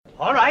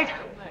All right,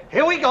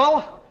 here we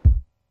go.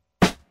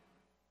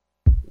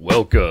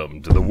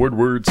 Welcome to the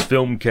Woodward's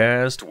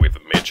Filmcast with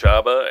Mitch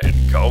Haba and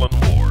Colin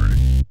Ward.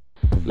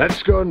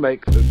 Let's go and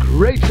make the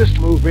greatest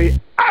movie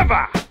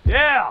ever!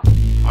 Yeah.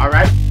 All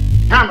right,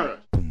 camera,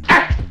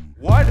 action!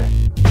 What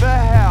the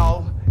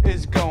hell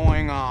is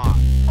going on?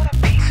 What a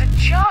piece of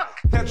junk.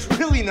 That's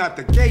really not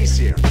the case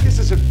here. This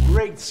is a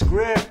great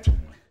script.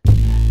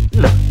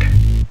 Look,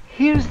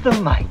 here's the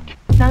mic.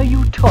 Now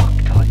you talk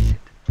towards it.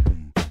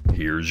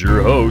 Here's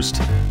your host,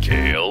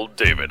 Cale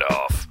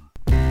Davidoff.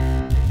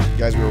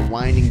 Guys, we're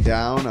winding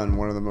down on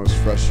one of the most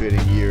frustrating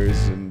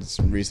years in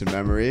some recent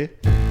memory.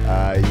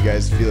 You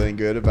guys feeling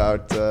good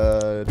about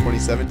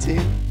 2017?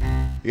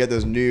 You got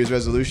those New Year's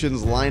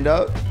resolutions lined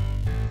up?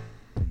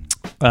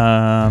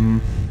 No,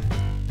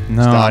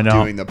 Stop I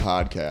don't. doing the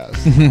podcast.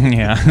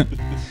 Yeah.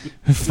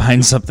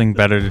 Find something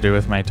better to do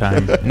with my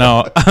time.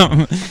 No,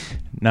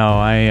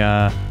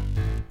 I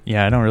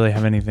don't really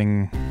have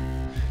anything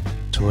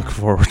to look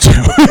forward to.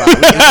 We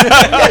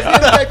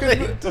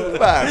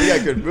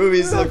got good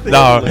movies to look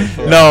No, forward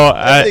to. no,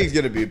 Everything's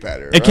going to be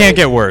better. it can't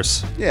get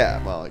worse.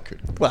 Yeah, well, it could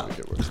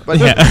get worse. But,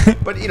 Yeah.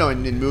 but you know,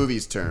 in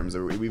movies terms,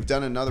 we've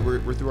done another.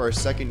 We're through our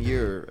second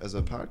year as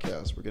a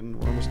podcast. We're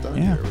almost done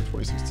Yeah. here with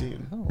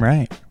 2016.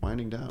 Right,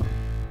 Winding down,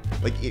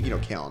 like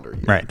calendar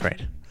year. right.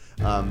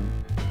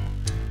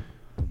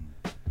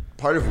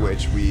 Part of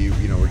which we're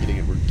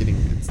getting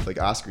it's like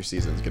Oscar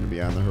season is going to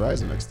be on the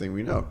horizon. Next thing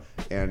we know,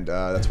 and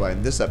that's why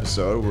in this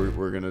episode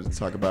we're going to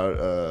talk about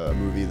a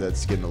movie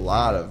that's getting a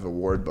lot of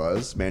award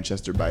buzz,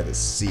 Manchester by the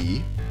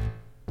Sea,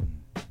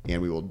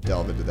 and we will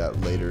delve into that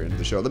later into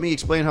the show. Let me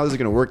explain how this is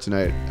going to work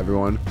tonight,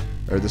 everyone,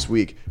 or this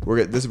week.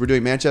 We're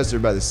doing Manchester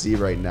by the Sea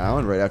right now,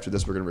 and right after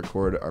this we're going to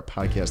record our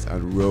podcast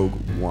on Rogue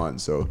One.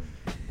 So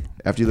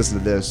after you listen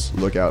to this,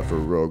 look out for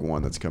Rogue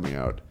One that's coming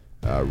out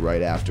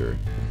right after.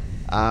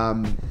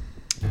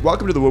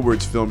 Welcome to the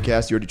Woodward's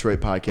Filmcast, your Detroit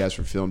podcast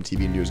for film,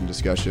 TV news, and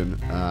discussion.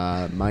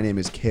 My name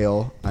is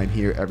Cale. I'm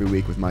here every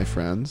week with my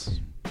friends.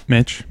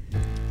 Mitch.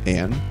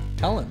 And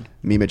Colin.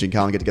 me, Mitch, and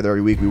Colin get together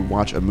every week. We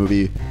watch a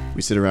movie.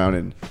 We sit around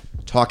and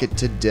talk it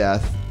to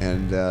death.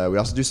 And we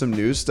also do some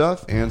news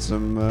stuff and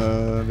some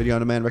video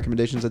on demand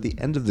recommendations at the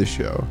end of the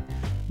show,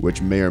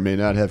 which may or may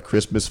not have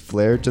Christmas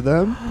flair to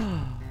them.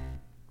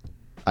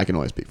 I can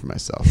only speak for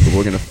myself. But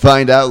we're going to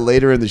find out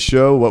later in the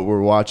show what we're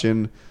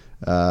watching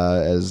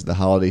as the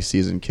holiday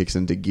season kicks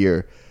into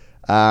gear.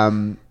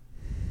 Since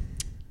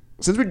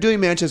we're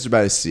doing Manchester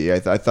by the Sea, I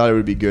thought it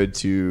would be good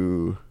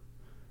to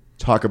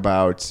talk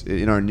about,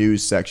 in our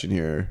news section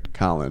here,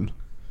 Colin,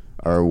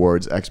 our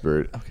awards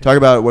expert, talk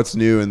about what's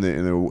new in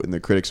the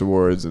Critics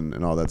Awards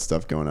and all that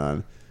stuff going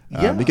on.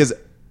 Because, and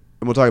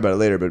we'll talk about it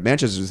later, but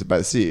Manchester by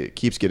the Sea, it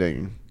keeps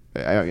getting,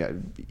 I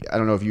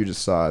don't know if you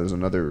just saw, there's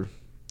another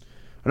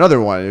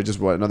one, it just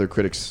won another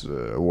Critics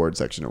Award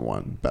section, it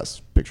won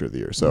Best Picture of the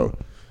Year. So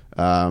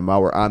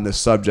while we're on this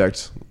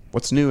subject,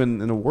 what's new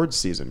in awards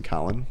season,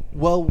 Colin?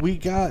 Well, we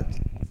got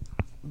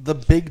the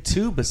big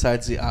two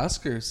besides the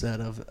Oscars that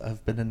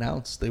have been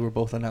announced. They were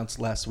both announced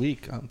last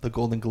week. The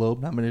Golden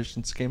Globe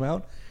nominations came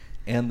out,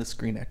 and the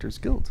Screen Actors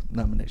Guild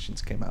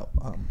nominations came out.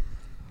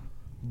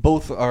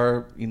 Both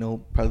are,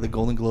 probably the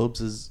Golden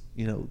Globes is,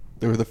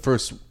 they were the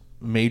first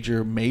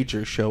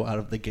major show out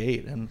of the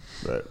gate, and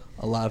Right.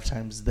 a lot of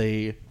times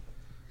they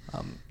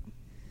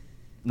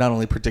not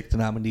only predict the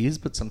nominees,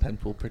 but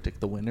sometimes will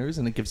predict the winners,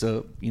 and it gives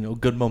a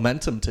good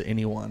momentum to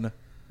anyone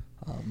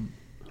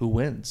who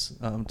wins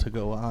to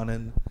go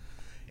on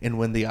and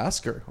win the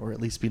Oscar, or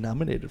at least be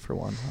nominated for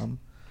one.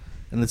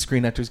 And the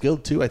Screen Actors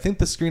Guild too. I think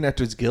the Screen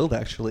Actors Guild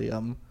actually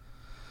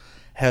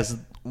has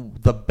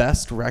the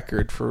best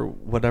record for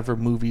whatever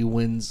movie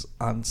wins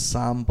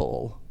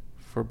ensemble.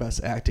 For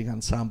Best Acting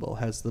Ensemble,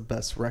 has the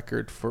best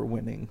record for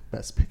winning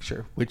Best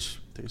Picture, which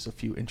there's a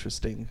few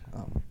interesting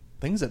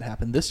things that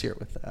happened this year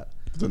with that.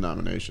 The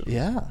nominations.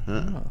 Yeah.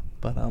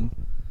 But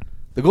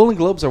the Golden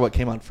Globes are what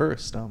came out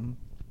first.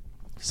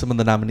 Some of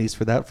the nominees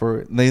for that,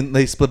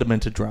 they split them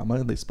into drama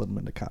and they split them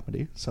into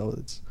comedy, so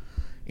it's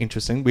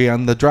interesting. We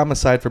on the drama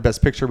side for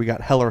Best Picture, we got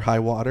Hell or High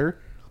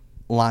Water,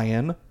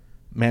 Lion,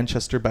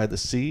 Manchester by the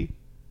Sea,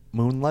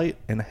 Moonlight,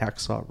 and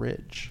Hacksaw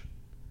Ridge.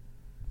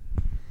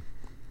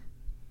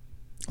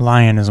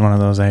 Lion is one of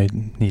those I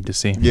need to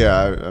see.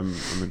 Yeah, I'm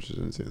interested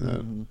in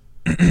seeing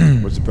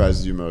that. What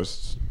surprises you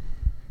most?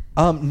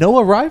 No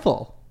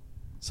Arrival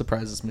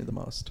surprises me the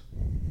most.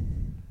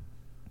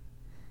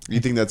 You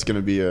think that's going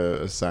to be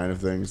a sign of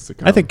things to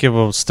come? I think it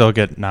will still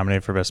get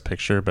nominated for Best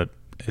Picture, but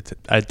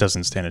it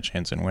doesn't stand a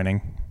chance in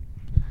winning.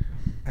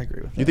 I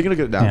agree with that. You think it'll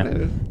get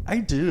nominated? I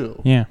do.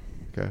 Yeah.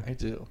 Okay. I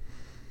do.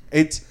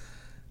 It's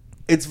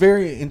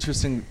very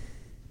interesting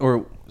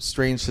or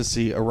strange to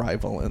see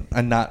Arrival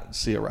and not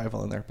see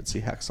Arrival in there, but see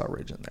Hacksaw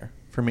Ridge in there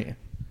for me.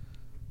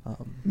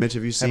 Mitch,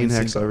 have you seen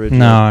Haven't seen Hacksaw it. Ridge?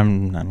 No,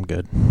 yet? I'm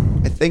good.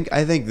 I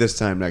think this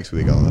time next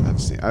week I'll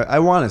have seen. I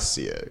want to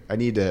see it. I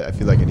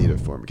feel like I need it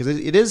for me because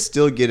it is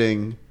still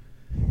getting.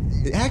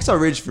 Hacksaw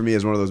Ridge for me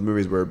is one of those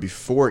movies where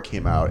before it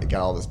came out, it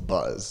got all this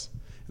buzz,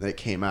 and then it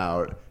came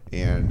out,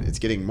 and it's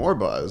getting more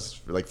buzz,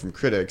 from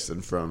critics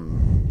and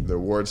from the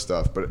award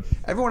stuff. But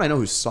everyone I know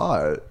who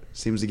saw it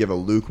seems to give a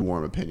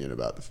lukewarm opinion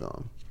about the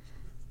film.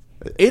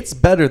 It's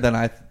better than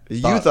I thought.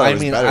 You thought it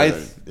was better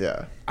than,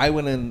 yeah. I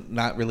went in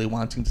not really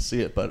wanting to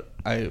see it, but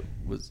I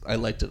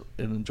liked it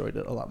and enjoyed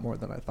it a lot more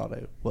than I thought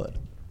I would.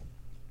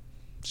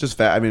 It's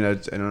just I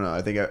don't know.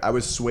 I think I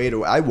was swayed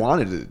away. I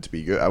wanted it to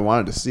be good. I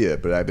wanted to see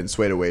it, but I've been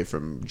swayed away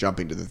from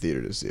jumping to the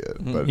theater to see it.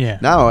 But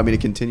now,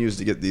 it continues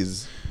to get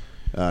these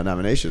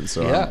nominations,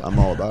 so Yeah. I'm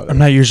all about it. I'm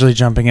not usually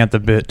jumping at the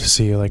bit to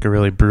see like a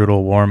really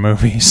brutal war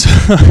movie. So.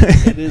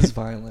 It is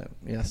violent.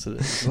 Yes,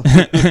 it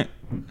is.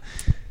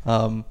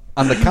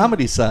 On the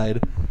comedy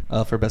side,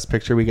 for Best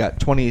Picture, we got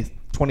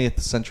 20th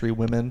Century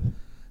Women,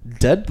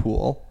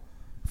 Deadpool,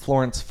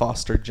 Florence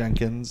Foster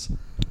Jenkins,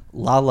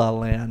 La La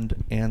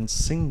Land, and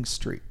Sing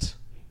Street.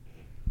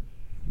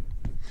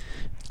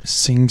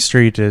 Sing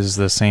Street is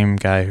the same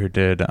guy who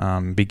did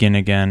Begin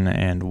Again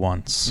and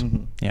Once.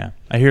 Mhm. Yeah,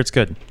 I hear it's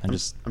good.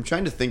 I'm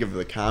trying to think of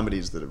the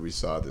comedies that we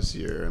saw this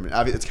year. I mean,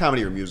 it's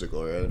comedy or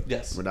musical, right?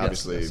 Yes. But Yes,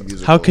 obviously, yes.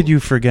 musical. How could you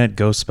forget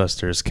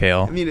Ghostbusters,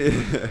 Kale? I mean,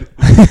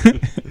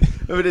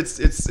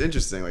 it's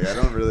interesting. Like, I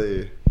don't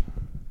really.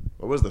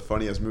 What was the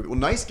funniest movie? Well,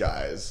 Nice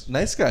Guys.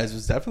 Nice Guys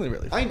was definitely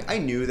really fun. I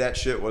knew that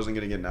shit wasn't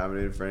gonna get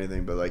nominated for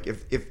anything, but like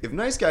if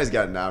Nice Guys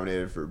got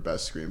nominated for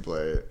best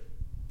screenplay,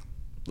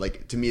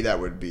 like to me that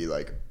would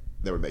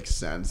make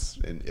sense,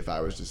 and if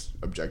I was just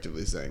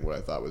objectively saying what I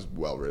thought was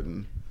well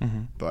written.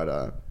 Mm-hmm. But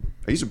are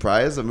you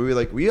surprised? A movie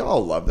like we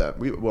all love that.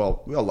 We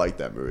all like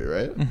that movie,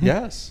 right? Mm-hmm.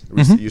 Yes.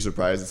 Are you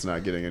surprised it's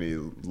not getting any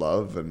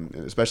love, and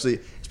especially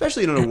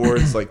in an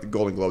awards like the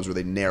Golden Globes where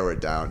they narrow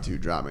it down to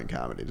drama and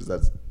comedy? Does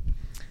that?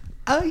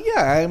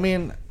 Yeah, I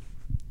mean,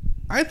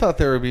 I thought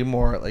there would be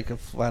more like a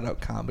flat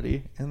out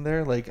comedy in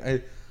there, like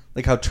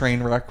how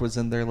Trainwreck was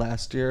in there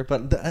last year.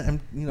 But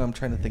I'm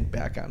trying to think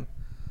back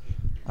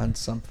on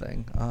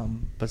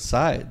something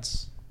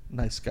besides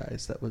Nice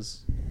Guys that was.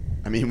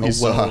 I mean, we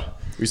saw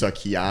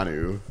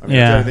Keanu. I mean,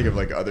 Yeah. I'm trying to think of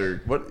like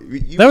other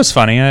That was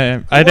funny.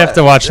 I'd have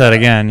to watch that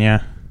again.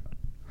 Yeah.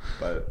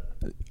 But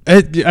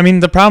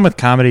The problem with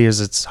comedy is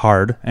it's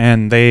hard,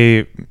 and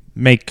they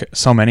make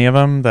so many of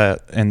them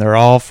and they're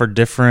all for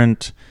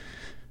different,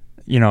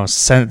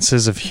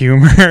 senses of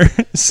humor.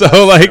 So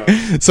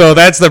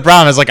that's the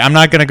problem. Is like I'm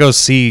not gonna go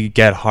see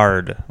Get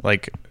Hard.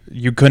 Like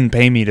you couldn't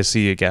pay me to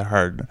see Get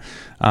Hard.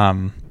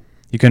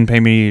 You couldn't pay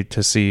me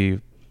to see,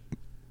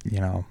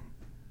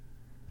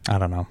 I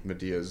don't know.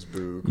 Medea's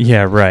Boo.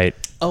 Yeah, right.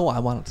 Oh, I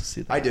wanted to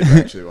see that. I did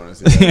actually want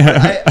to see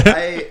that.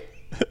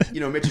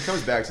 Yeah. Mitch, it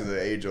comes back to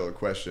the age-old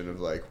question of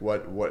like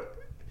what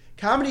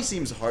comedy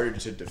seems harder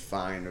to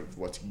define of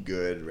what's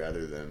good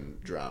rather than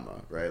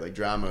drama, right? Like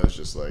drama is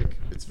just like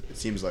it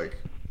seems like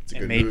it's a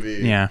good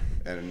movie, yeah,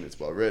 and it's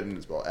well written,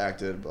 it's well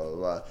acted, blah blah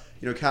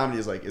blah. Comedy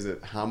is like, is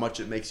it how much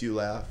it makes you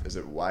laugh? Is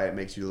it why it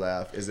makes you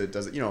laugh? Does it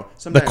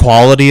sometimes the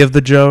quality of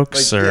the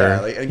jokes,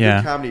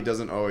 good comedy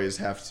doesn't always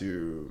have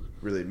to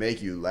really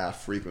make you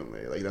laugh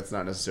frequently. Like that's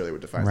not necessarily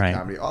what defines Right.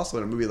 comedy. Also,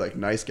 in a movie like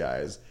Nice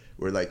Guys,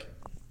 where like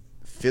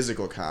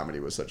physical comedy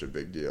was such a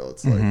big deal,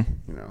 it's Mm-hmm.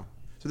 like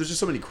so there's just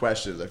so many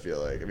questions. I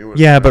feel like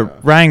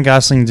but Ryan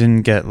Gosling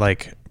didn't get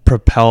like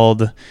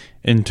propelled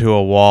into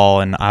a wall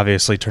and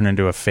obviously turned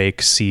into a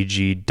fake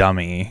CG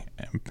dummy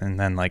and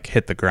then like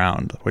hit the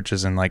ground, which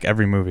is in like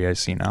every movie I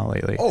see now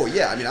lately. Oh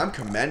yeah, I mean I'm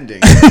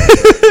commending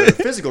the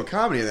physical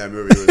comedy in that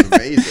movie was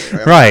amazing.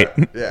 Right.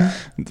 Yeah.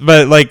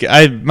 But like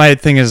my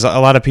thing is a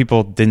lot of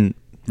people didn't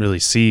really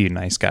see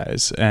Nice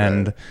Guys,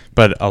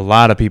 but a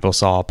lot of people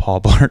saw Paul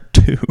Blart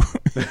too.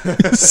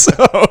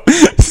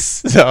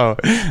 so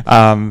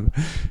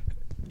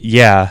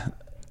yeah.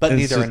 But It's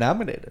neither just- are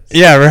nominated.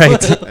 Yeah, right.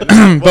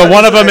 But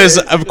one of them is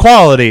of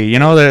quality.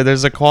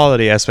 There's a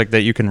quality aspect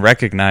that you can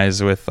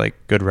recognize with like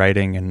good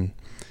writing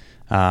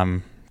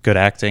and good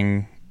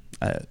acting.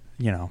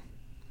 Yeah.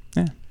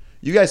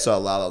 You guys saw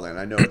La La Land.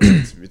 I know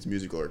it's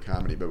musical or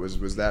comedy, but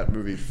was that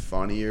movie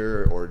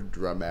funnier or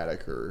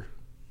dramatic or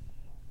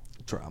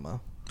Drama.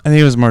 I think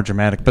it was more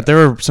dramatic, but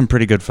there were some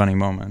pretty good funny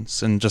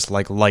moments and just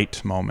like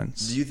light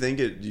moments. Do you think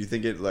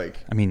it like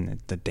I mean,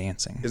 the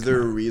dancing. is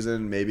there a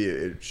reason maybe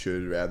it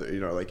should rather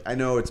like I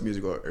know it's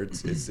musical or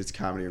it's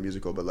comedy or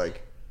musical, but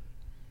like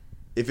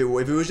if it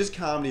was just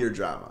comedy or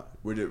drama,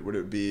 would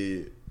it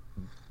be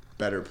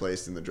better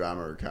placed in the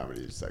drama or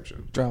comedy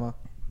section? Drama.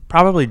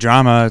 Probably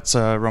drama. It's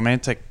a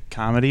romantic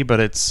comedy,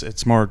 but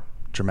it's more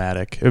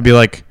dramatic. It would be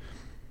like,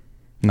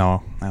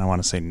 no, I don't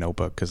want to say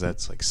Notebook because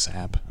that's like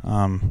sap.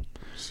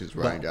 She's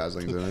Ryan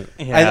Gosling's in it.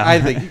 Yeah. I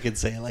think you could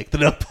say it like the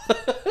Notebook.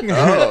 Oh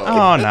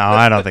no,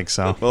 I don't think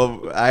so.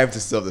 Well, I have to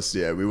still this.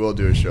 Yeah, we will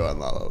do a show on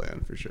La La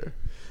Land for sure.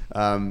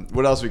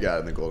 What else we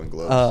got in the Golden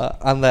Globes?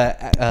 On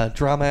the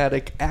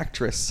dramatic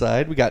actress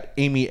side, we got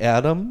Amy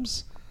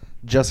Adams,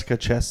 Jessica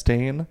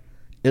Chastain,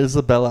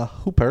 Isabella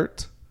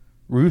Huppert,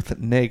 Ruth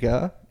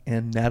Negga,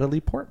 and Natalie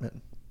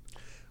Portman.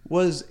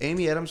 Was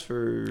Amy Adams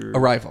for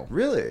Arrival.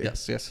 Really?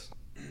 Yes, yes.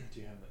 Do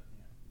you have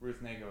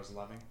Ruth Negga was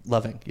Loving?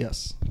 Loving,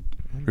 yes.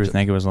 Ruth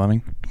Negga was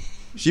Loving.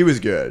 She was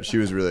good. She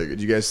was really good.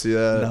 Did you guys see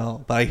that?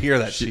 No, but I hear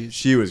that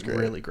she was great.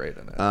 really great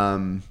in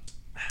it.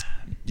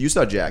 You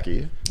saw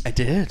Jackie. I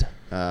did.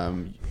 So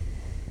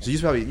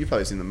you've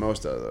probably seen the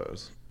most out of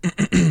those.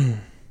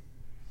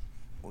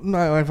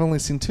 No, I've only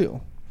seen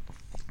 2.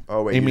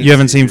 Oh wait, Amy- You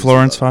haven't seen you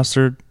Florence saw-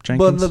 Foster But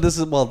Jenkins? no,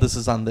 this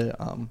is on the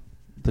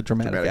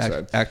dramatic Dramatic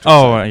side. actress.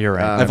 Oh, side. you're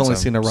right. I've only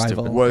That's seen so Arrival.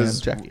 stupid.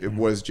 Was and Jackie.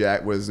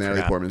 was Natalie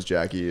Forgot. Portman's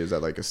Jackie? Is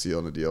that like a seal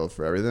in the deal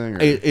for everything? Or?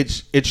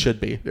 It should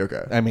be.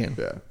 Okay. I mean,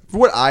 yeah. For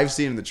what I've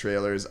seen in the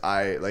trailers,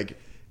 I like,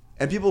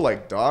 and people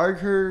like dog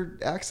her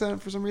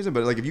accent for some reason.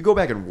 But like, if you go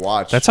back and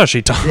watch, That's how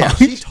she talks. yeah,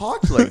 she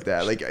talks like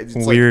that. Like it's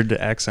Weird Like,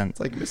 accent. it's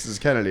like Mrs.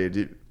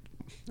 Kennedy.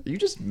 Are you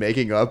just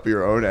making up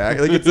your own act?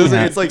 Like it doesn't.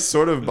 Yeah. It's like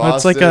sort of Well,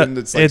 Boston.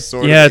 it's like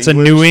sort of it's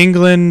English.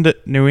 a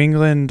New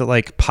England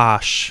like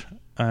posh.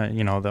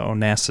 You know, the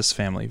Onassis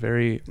family,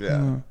 very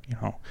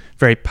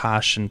very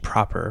posh and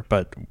proper,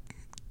 but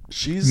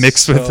she's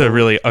mixed with a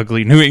really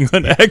ugly New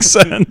England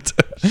accent.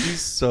 She's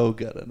so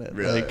good in it.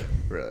 Really? Like,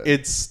 Really?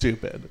 it's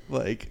stupid.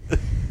 Like,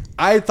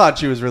 I thought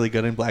she was really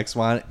good in Black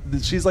Swan.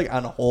 She's like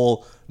on a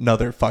whole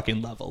nother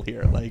fucking level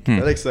here. Like,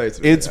 That excites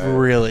me. it's I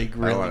really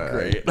wanna-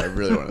 great. I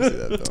really want to see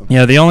that though.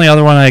 Yeah, the only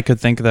other one I could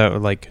think that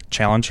would like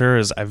challenge her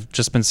is I've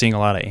just been seeing a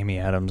lot of Amy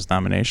Adams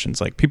nominations.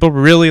 Like people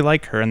really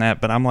like her in that,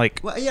 but I'm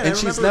like, Well, yeah, And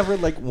she's never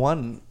like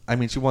won. I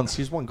mean,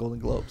 she's won Golden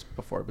Globes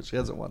before, but she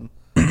hasn't won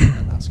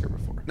an Oscar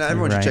before. Now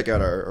everyone Right. should check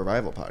out our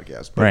Arrival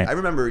podcast. But Right. I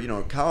remember,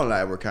 Colin and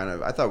I were kind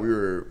of. I thought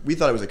we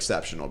thought it was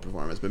exceptional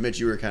performance, but Mitch,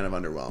 you were kind of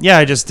underwhelmed. yeah,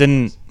 I just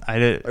didn't.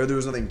 Or there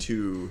was nothing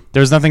too. There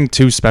was nothing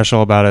too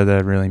special about it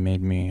that really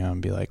made me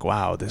be like,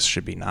 wow, this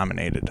should be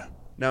nominated.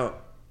 Now,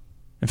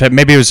 In fact,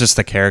 maybe it was just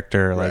the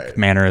character, like Right.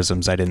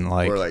 mannerisms I didn't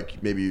like. or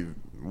like maybe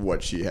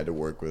what she had to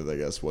work with, I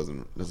guess,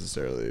 wasn't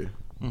necessarily.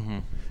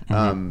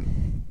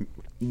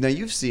 Now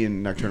you've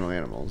seen Nocturnal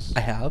Animals.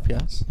 I have,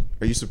 yes.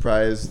 Are you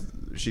surprised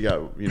she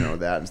got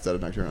that instead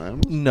of Nocturnal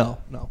Animals? No.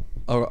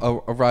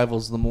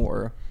 Arrival's the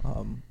more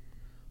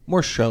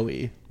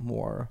showy,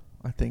 more,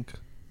 I think,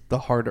 the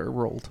harder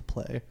role to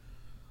play.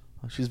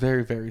 She's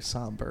very, very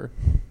somber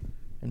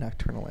in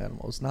Nocturnal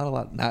Animals. Not a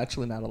lot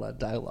of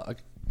dialogue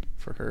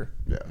for her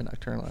in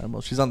Nocturnal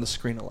Animals. She's on the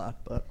screen a lot,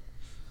 but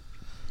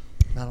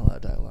not a lot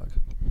of dialogue.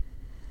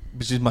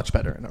 But she's much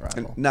better in Arrival.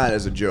 And not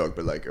as a joke,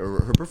 but like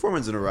her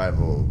performance in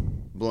Arrival,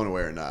 Blown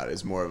Away or Not,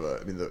 is more of a.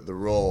 I mean, the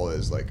role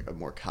is like a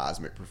more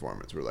cosmic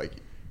performance where like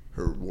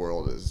her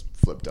world is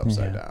flipped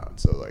upside down.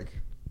 So like,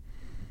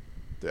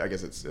 I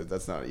guess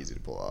that's not easy to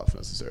pull off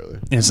necessarily.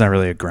 It's not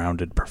really a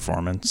grounded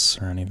performance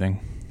or anything.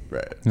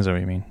 Right. Is that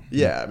what you mean?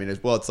 Yeah, I mean,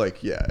 it's like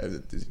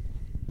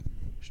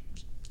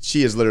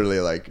she is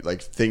literally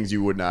like things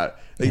you would not.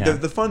 Like, Yeah.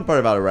 the fun part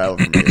about Arrival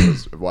for me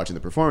was watching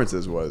the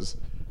performances was,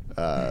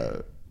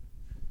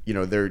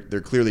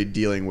 they're clearly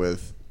dealing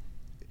with.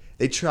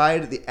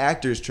 The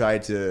actors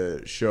tried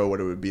to show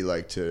what it would be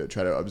like to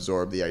try to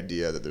absorb the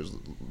idea that there's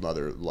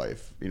another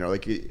life,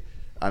 like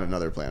on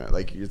another planet.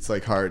 Like it's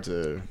like hard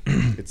to,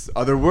 it's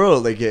other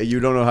world. Like you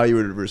don't know how you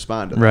would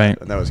respond to that. Right.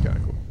 And that was kind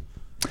of cool.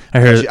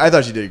 I I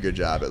thought she did a good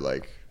job at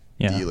like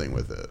Yeah. dealing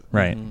with it.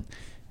 Right.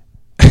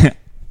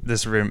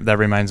 That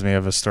reminds me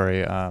of a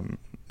story.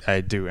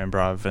 I do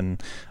improv,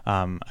 and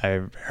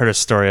I heard a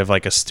story of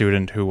like a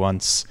student who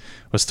once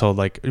was told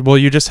like, well,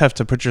 you just have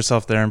to put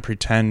yourself there and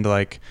pretend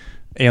like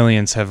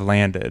aliens have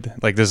landed.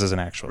 Like this is an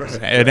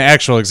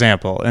actual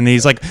example, and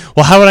he's like,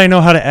 well, how would I know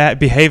how to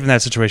behave in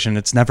that situation?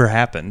 It's never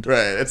happened. Right.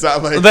 It's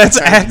not like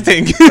That's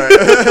acting.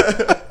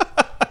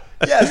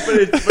 Yes,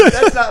 but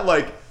that's not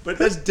like. But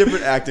that's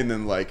different acting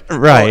than like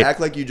Right. act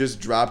like you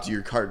just dropped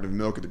your carton of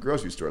milk at the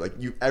grocery store. Like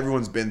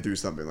everyone's been through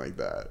something like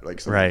that.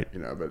 Like something, Right.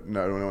 But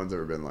no one's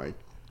ever been like.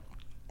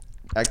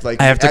 Act like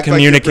I have to act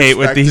like your communicate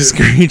with these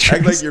perspective- Act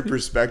creatures. like your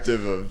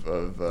perspective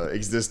of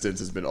existence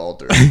has been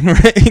altered.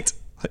 Right.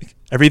 Like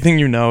everything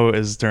you know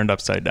is turned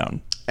upside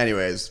down.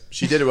 Anyways,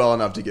 she did it well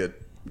enough to get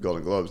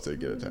Golden Globes to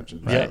get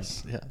attention.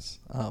 Yes.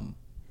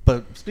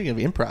 But speaking of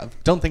improv,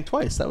 Don't Think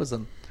Twice. That was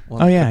one.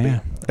 Oh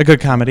yeah. A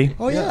good comedy.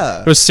 Oh yeah.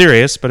 It was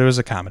serious, but it was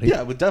a comedy.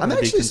 Yeah, it would definitely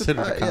be actually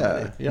considered a surprised-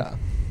 comedy. Yeah.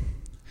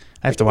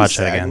 I have to watch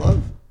that SAG again.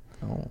 Love?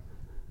 Oh.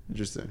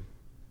 Interesting.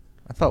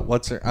 I thought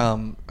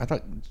I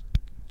thought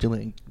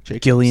Gillian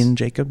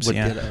Jacobs Would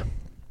get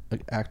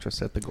an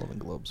actress at the Golden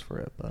Globes for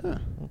it, but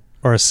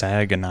Or a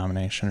SAG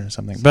nomination or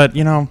something. But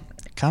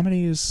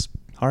comedy is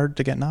hard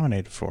to get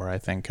nominated for, I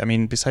think. I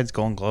mean, besides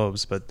Golden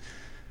Globes, but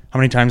how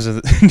many times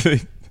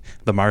is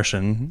The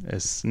Martian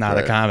is not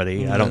a Right.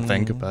 comedy, I don't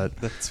think, but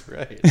that's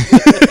right.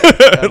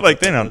 like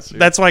they don't.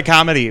 That's why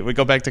comedy. We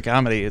go back to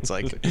comedy. It's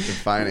like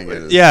Defining it.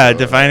 Is yeah, so,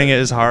 defining it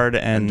is hard,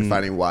 and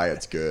defining why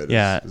it's good.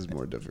 Yeah. is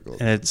more difficult.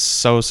 and it's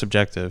so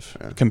subjective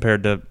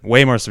Yeah.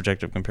 way more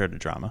subjective compared to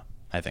drama,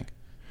 I think.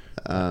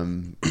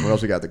 What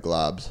else we got? The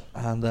Globs.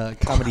 On the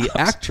comedy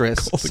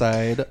actress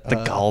side,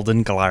 The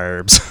Golden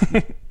Globes.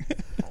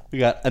 we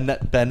got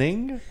Annette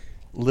Bening,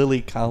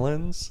 Lily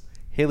Collins,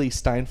 Haley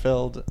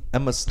Steinfeld,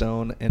 Emma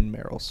Stone, and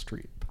Meryl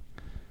Streep.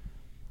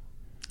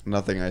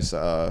 Nothing I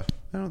saw.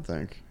 I don't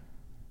think.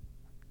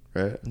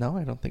 Right. No,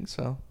 I don't think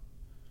so.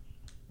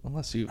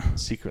 Unless you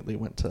secretly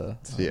went to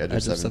The Edge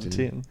of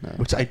 17. No.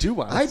 which I do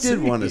want. I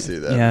did want to see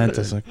that. Yeah, it movie.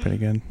 does look pretty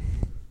good.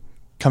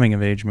 Coming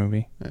of age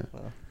movie. Yeah,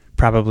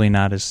 Probably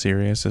not as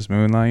serious as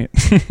Moonlight.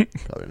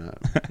 probably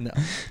not. No,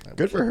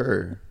 Good for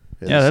her.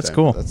 Yeah, that's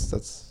cool.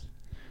 That's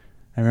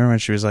I remember when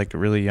she was like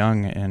really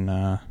young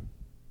in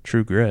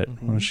True Grit.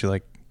 Mm-hmm. Was she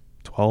like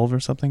 12 or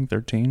something?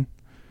 13?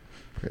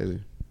 crazy.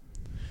 It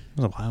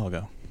was a while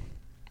ago.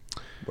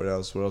 What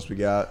else? What else we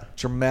got?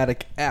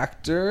 dramatic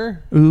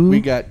actor. Ooh. We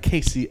got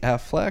Casey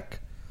Affleck,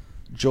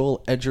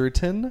 Joel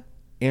Edgerton,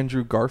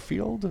 Andrew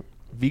Garfield,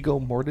 Viggo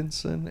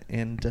Mortensen,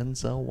 and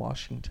Denzel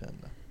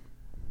Washington.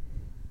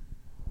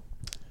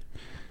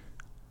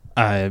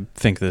 I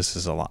think this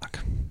is a lock,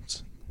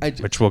 I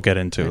do. which we'll get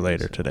into I think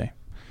later so. today,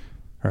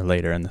 or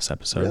later in this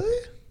episode.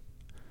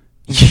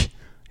 Really?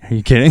 Are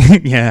you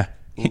kidding? Yeah,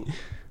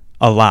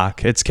 a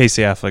lock. It's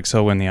Casey Affleck, so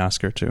he'll win the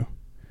Oscar too.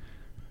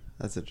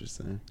 That's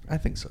interesting. I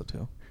think so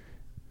too.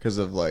 Because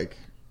of like,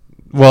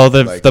 Well,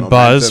 the Like the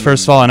buzz momentum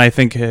first of and- all, and I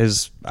think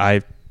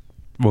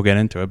we'll get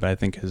into it, but I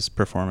think his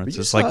performance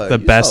is like the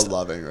best. Saw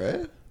Loving,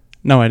 right?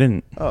 No, I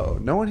didn't. Oh,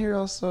 no one here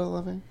else saw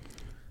Loving?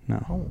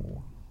 No.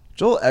 Oh.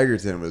 Joel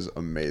Edgerton was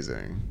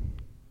amazing,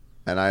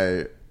 and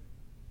I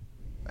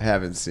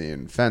haven't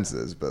seen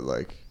Fences, but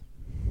like,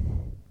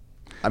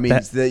 I mean,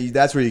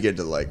 that's where you get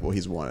to like, well,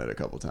 he's won it a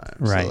couple times,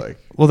 Right. So like,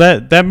 Well,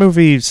 that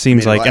movie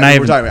seems like, and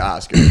we're talking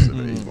about Oscars,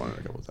 but he's won it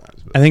a couple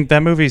times. But. I think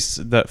that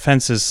the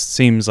Fences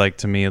seems like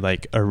to me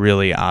like a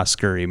really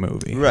Oscar-y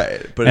movie,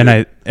 Right, but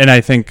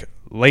I think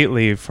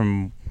lately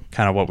from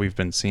kind of what we've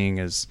been seeing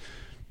is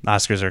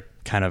Oscars are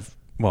kind of,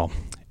 well,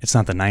 it's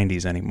not the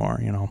 90s anymore,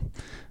 you know.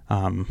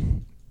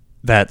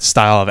 That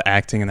style of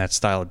acting and that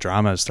style of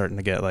drama is starting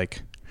to get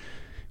like,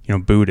 you know,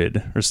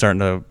 booted or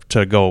starting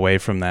to go away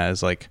from that.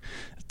 Is like,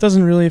 it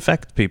doesn't really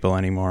affect people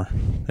anymore.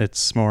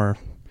 It's more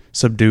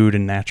subdued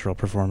and natural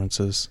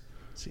performances.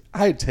 See,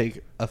 I'd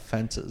take a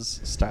Fences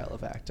style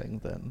of acting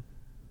than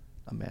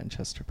a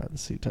Manchester by the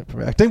Sea type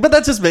of acting, but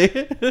that's just me.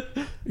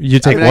 You I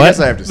take mean, I what? guess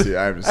I have to see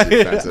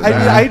Fences.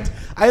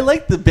 I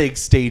like the big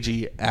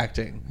stagey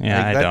acting. Yeah,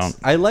 Like, I that's-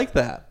 don't. I like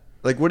that.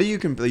 Like, what do you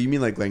you mean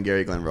like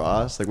Glengarry Glen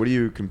Ross? Like, what are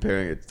you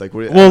comparing it? Like,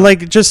 what? Well,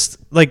 like just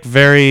like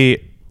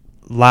very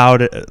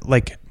loud,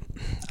 like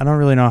I don't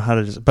really know how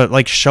to, but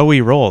like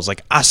showy roles,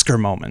 like Oscar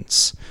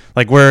moments,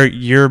 like where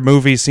your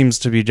movie seems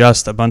to be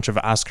just a bunch of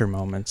Oscar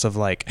moments of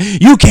like,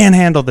 you can't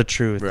handle the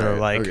truth, or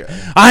Right, like,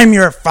 okay. I'm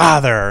your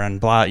father, and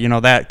blah, you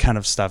know, that kind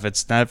of stuff.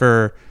 It's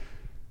never.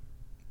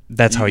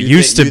 That's how it You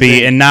used think- to you be,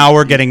 think- and now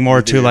we're you getting more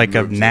think to it like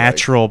a moved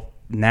to, like-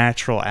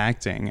 natural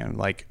acting and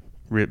like,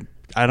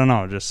 I don't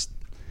know, just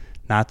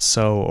not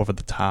so over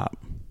the top.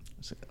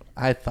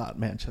 I thought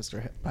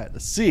Manchester by the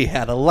Sea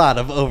had a lot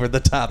of over the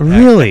top.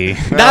 Really?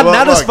 Not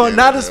as I'll far. give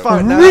Not it as to far.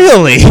 him. not-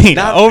 Really?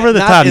 not- Over the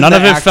not top. in None the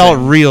of it felt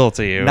acting. real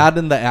to you. Not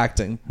in the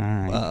acting, All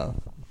right.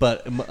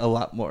 but a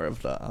lot more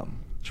of the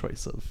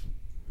choice of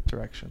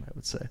direction, I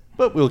would say.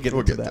 But we'll get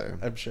into that, there.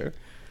 I'm sure.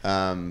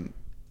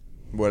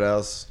 What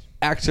else?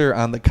 Actor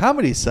on the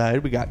comedy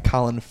side, we got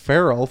Colin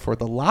Farrell for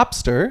The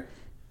Lobster,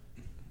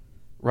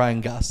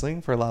 Ryan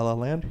Gosling for La La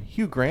Land,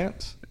 Hugh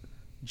Grant,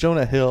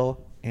 Jonah Hill,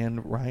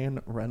 and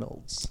Ryan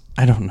Reynolds.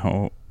 I don't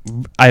know.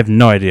 I have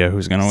no idea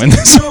who's going to win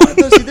this.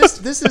 No, see,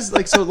 this is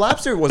like, so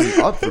Lobster wasn't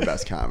up for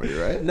best comedy,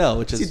 right? No,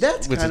 which is See,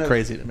 that's which kind is of-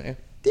 crazy to me.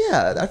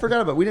 Yeah, I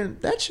forgot about.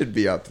 That should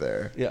be up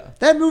there. Yeah.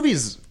 that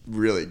movie's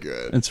really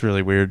good. It's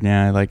really weird.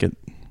 Yeah, I like it.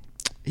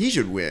 He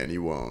should win. He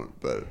won't,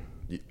 but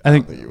I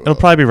think don't he will. it'll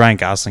probably be Ryan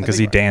Gosling I because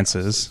he think Ryan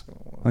dances.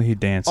 Well, he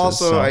dances.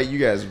 Also, so. you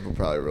guys will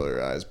probably roll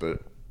your eyes,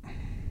 but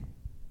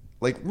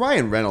like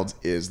Ryan Reynolds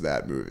is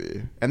that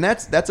movie, and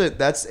that's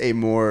a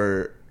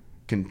more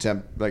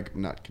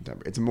not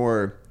contemporary. It's a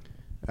more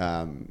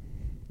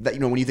that, you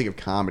know, when you think of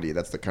comedy,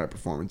 that's the kind of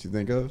performance you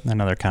think of,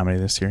 Another comedy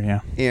this year,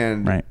 yeah.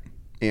 and Right.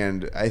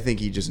 and I think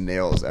he just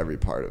nails every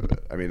part of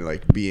it. I mean,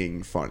 like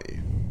being funny,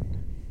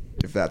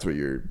 if that's what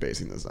you're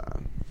basing this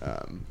on,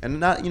 and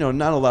not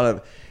a lot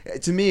of.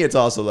 To me, it's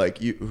also like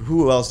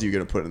who else are you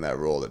going to put in that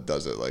role that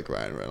does it like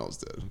Ryan Reynolds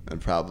did, and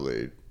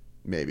probably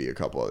maybe a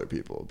couple other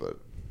people, but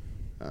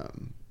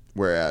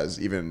whereas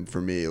even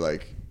for me,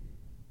 like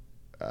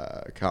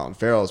Colin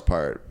Farrell's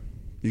part,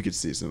 you could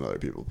see some other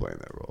people playing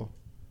that role.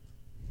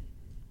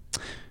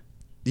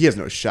 He has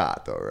no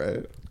shot though,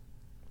 right?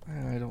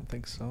 I don't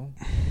think so.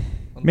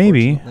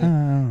 Maybe. Unfortunately. I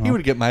don't know. He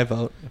would get my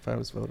vote if I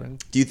was voting.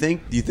 Do you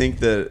think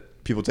that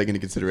people take into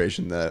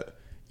consideration that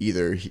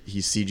either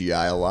he's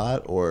CGI a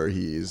lot or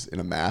he's in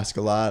a mask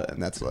a lot,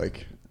 and that's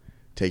like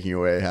taking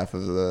away half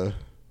of the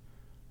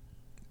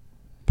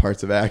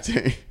parts of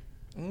acting?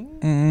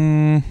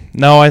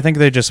 No, I think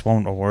they just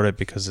won't award it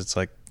because it's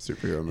like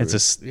Superhero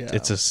movie. Yeah.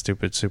 it's a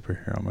stupid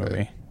superhero movie.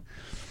 Right.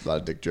 A lot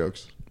of dick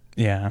jokes.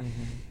 Yeah,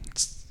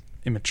 it's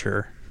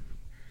immature.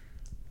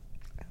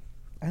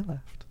 I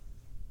laughed.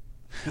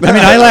 I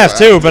mean, I laugh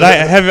too, but I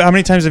have. How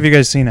many times have you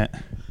guys seen it?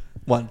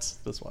 Once.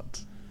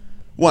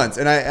 Once,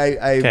 and I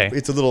Okay.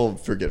 it's a little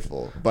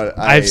forgetful, but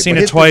I've seen but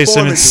it his twice,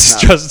 and performance it's is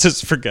not- just as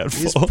his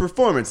forgetful.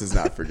 performance is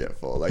not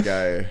forgetful. Like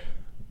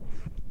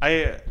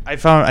I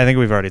think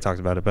we've already talked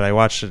about it, but I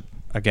watched it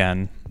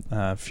again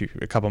a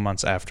couple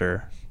months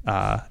after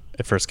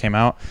it first came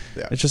out.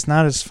 Yeah. It's just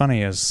not as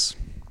funny as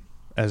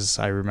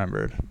I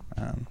remembered.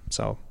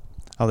 So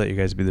I'll let you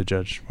guys be the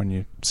judge when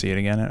you see it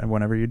again,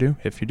 whenever you do,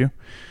 if you do.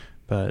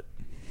 But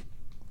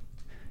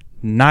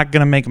not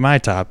gonna make my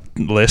top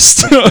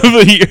list of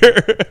the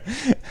year.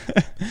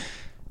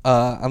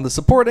 On the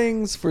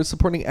supportings, for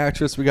supporting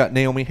actress, we got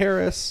Naomi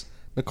Harris,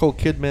 Nicole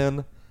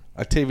Kidman,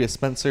 Octavia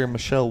Spencer,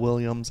 Michelle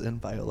Williams,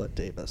 and Viola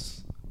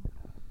Davis.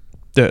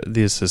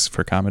 This is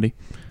for comedy.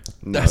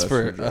 No, That's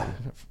for. drama.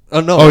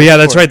 Oh yeah,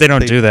 that's right. They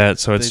don't do that,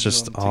 so it's they do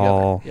just them together.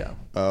 all Yeah.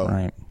 Oh,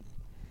 right.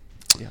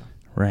 Yeah.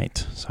 Right.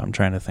 So I'm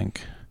trying to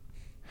think.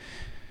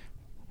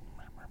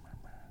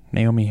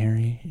 Naomi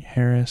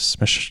Harris.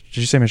 Did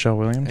you say Michelle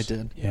Williams? I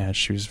did. Yeah,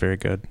 she was very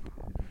good.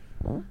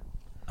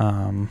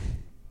 I'm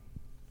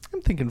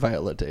thinking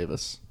Viola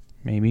Davis.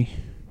 Maybe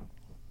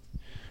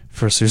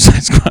for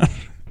Suicide Squad.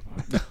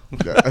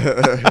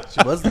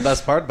 She was the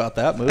best part about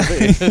that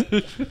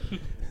movie.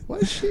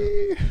 was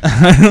she?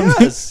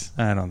 Yes.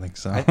 I don't think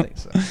so. I think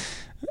so.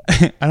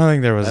 I don't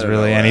think there was I don't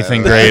really know.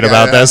 anything I'm great not-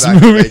 about this I'm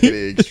not gonna movie. make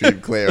any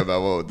extreme claim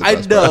about what the I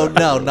best know, part of the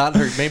no, movie not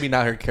her. Maybe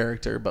not her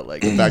character, but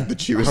like was. The fact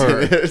that she was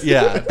her. in it.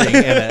 Yeah, being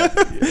in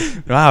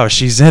it. Wow,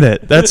 she's in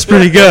it. That's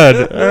pretty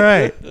good. All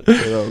right. What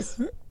else?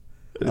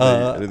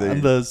 Anything-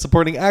 On the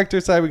supporting actor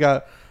side, we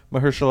got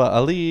Mahershala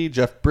Ali,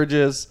 Jeff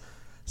Bridges,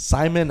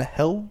 Simon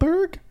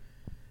Helberg,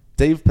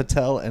 Dave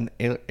Patel, and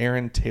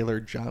Aaron Taylor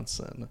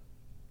Johnson.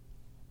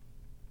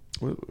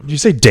 Did you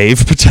say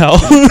Dave Patel?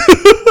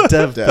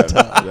 Dev Dev,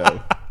 Patel.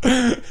 Dev.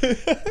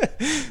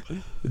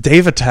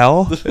 Dave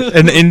Attell?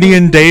 An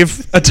Indian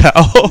Dave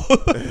Attell?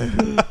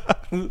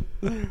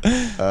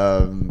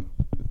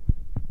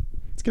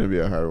 It's gonna be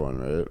a hard one,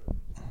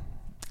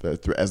 right?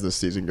 As the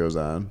season goes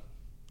on,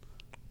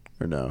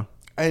 or no?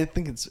 I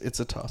think it's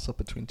a toss up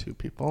between two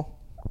people,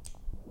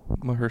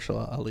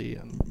 Mahershala Ali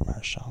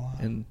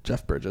and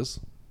Jeff Bridges.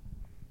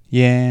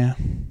 Yeah.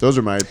 Those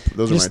are my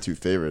Just- two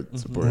favorite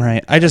supporting.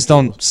 Right. I just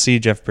don't see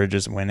Jeff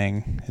Bridges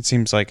winning. It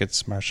seems like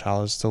it's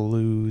Marshall's to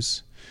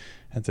lose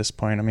at this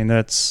point. I mean,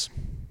 that's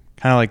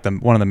kind of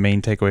like one of the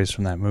main takeaways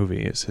from that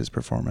movie is his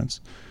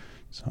performance.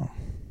 So,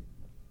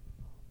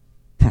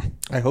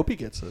 I hope he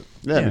gets it.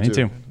 Yeah, me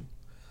too.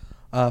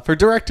 For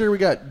director, we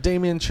got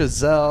Damien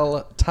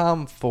Chazelle,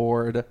 Tom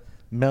Ford,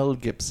 Mel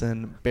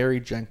Gibson, Barry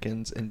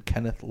Jenkins, and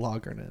Kenneth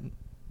Lonergan.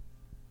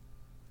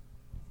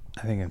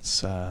 I think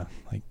it's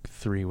like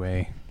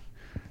three-way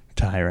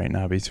tie right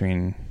now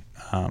between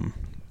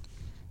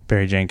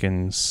Barry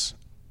Jenkins,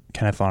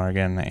 Kenneth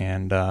Lonergan,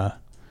 and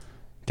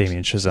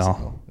Damien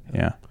Chazelle.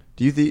 Yeah.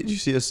 Do you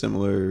see a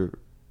similar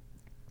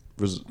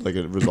a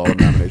result of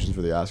nominations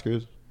for the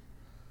Oscars?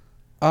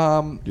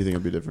 Do you think it'll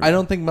be different? I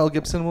don't think Mel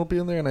Gibson will be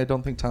in there, and I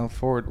don't think Tom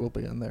Ford will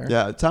be in there.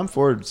 Yeah, Tom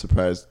Ford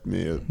surprised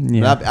me.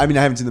 Yeah. I mean,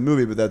 I haven't seen the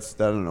movie, but I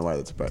don't know why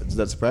that surprised. Does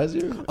that surprise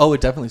you? Oh,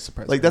 it definitely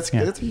surprised Like me.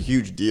 that's a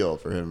huge deal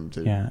for him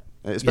to. Yeah.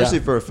 Especially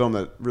Yeah. for a film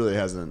that really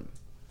hasn't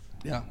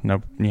Yeah.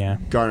 Nope. Yeah.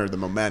 garnered the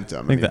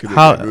momentum. I think mean, it that could be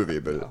a great movie,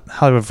 but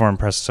Hollywood Foreign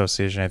Press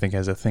Association, I think,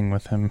 has a thing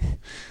with him.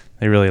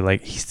 They really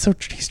like he's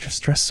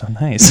just dressed so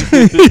nice.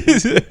 hey,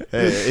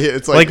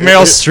 it's like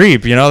Meryl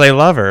Streep, they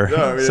love her. No,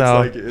 I mean,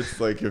 so it's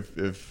like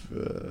if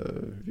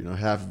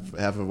half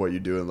of what you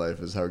do in life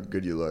is how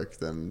good you look,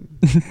 then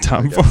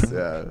Tom I guess, Ford.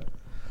 yeah.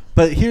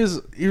 But here's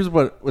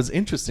what was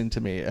interesting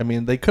to me. I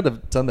mean, they could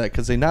have done that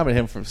because they nominated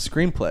him for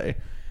screenplay,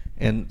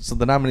 and so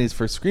the nominees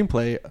for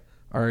screenplay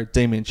are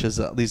Damien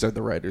Chazelle. These are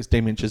the writers: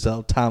 Damien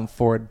Chazelle, Tom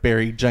Ford,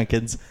 Barry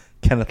Jenkins,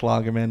 Kenneth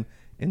Lonergan,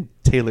 and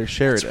Taylor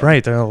Sheridan. that's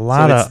right. There are a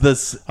lot So of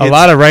it's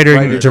writer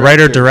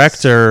directors.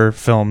 director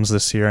films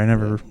this year. I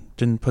never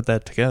didn't put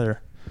that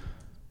together.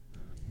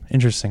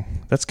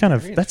 Interesting. That's kind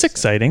of Very that's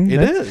interesting. exciting. It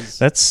That- is.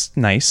 That's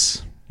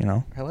nice.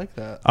 I like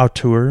that.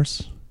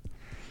 Auteurs.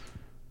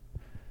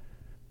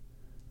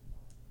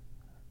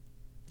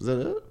 Is that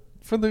it?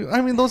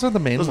 Those are the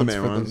main Those are ones.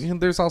 the main ones.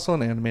 There's also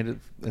an animated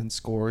and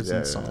scores Yeah,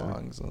 and yeah, yeah.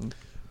 songs and.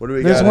 What do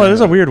we There's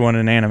got? a weird one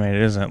in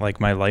animated, isn't it? Like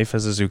My Life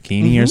as a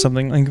Zucchini or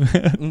something like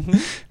that.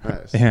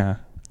 Nice. Yeah.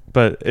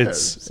 But Yeah,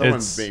 it's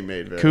someone's being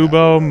made very Kubo, happy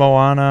about it.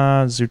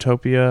 Moana,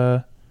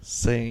 Zootopia,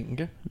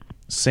 Sing.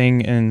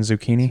 Sing, and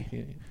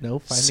Zucchini. No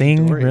Finding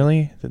Sing, Dory.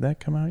 really? Did that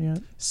come out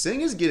yet?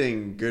 Sing is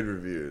getting good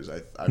reviews.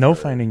 I've No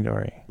heard. Finding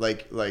Dory.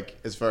 Like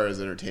as far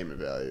as entertainment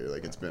value,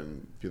 like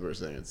people are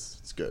saying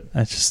it's good.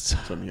 I just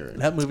That's what I'm hearing.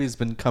 That movie's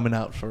been coming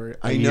out for a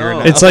I year know.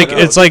 now. It's like- I know.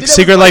 it's like They did that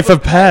Secret with Life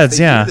of Pets. Pets,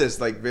 They yeah. do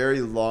this like very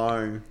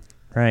long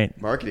right.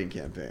 marketing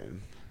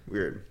campaign.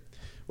 Weird.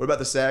 What about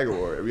the SAG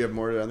Award? We have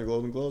more on the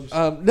Golden Globes.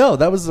 No,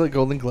 that was the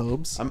Golden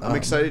Globes. I'm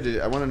excited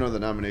I want to know the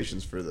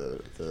nominations for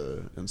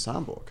the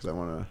ensemble because I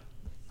want to.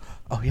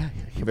 Oh yeah,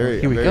 here, Very-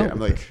 here we very- go. I'm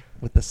with like-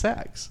 with the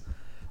SAGs.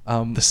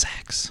 The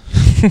sax.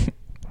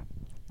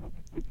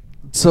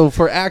 So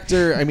for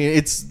actor, I mean,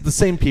 it's the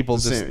same people.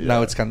 The Just same, now,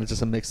 yeah. it's kind of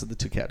just a mix of the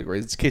two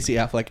categories. It's Casey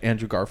Affleck,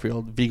 Andrew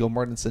Garfield, Viggo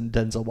Mortensen,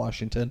 Denzel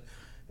Washington,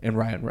 and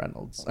Ryan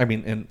Reynolds. I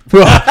mean, and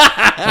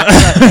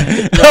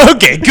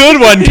Okay, good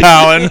one,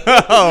 Colin.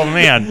 Oh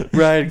man.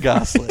 Ryan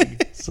Gosling.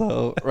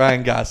 So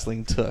Ryan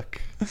Gosling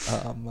took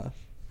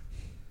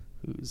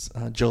who's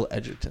Joel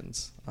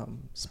Edgerton's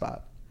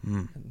spot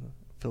and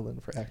filled in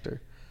for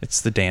actor.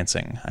 It's the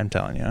dancing, I'm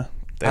telling you.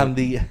 On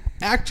the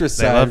actress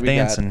they side, love we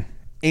dancing. got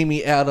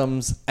Amy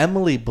Adams,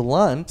 Emily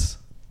Blunt,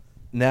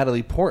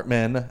 Natalie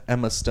Portman,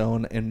 Emma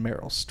Stone, and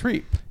Meryl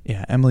Streep.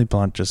 Yeah, Emily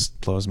Blunt just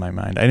blows my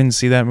mind. I didn't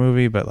see that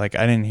movie, but like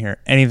I didn't hear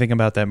anything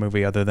about that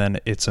movie other than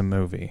it's a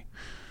movie.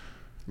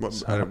 What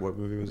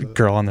movie was that?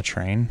 Girl on the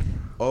Train.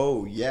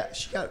 Oh yeah,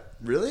 she got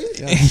really.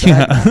 Yeah,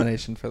 SAG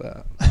nomination for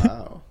that.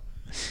 Wow.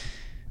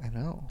 I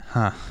know.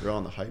 Huh. We're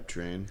on the hype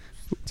train.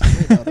 Tell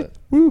me about it.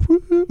 Woo,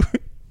 woo, woo.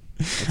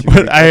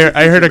 But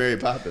I heard Mary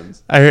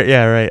Poppins. I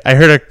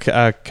heard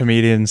a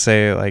comedian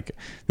say like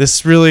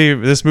this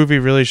movie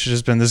really should have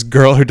just been this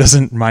girl who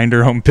doesn't mind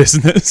her own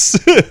business.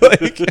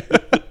 Like,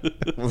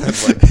 Well,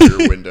 that's like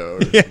your window.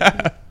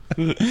 yeah.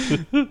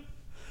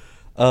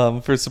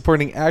 For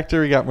supporting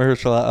actor, we got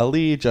Mahershala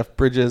Ali, Jeff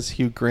Bridges,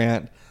 Hugh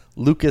Grant,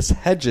 Lucas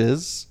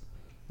Hedges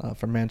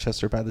from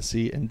Manchester by the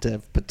Sea, and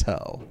Dev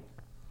Patel.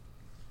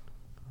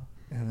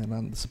 And then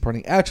on the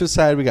supporting actress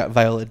side, we got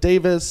Viola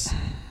Davis,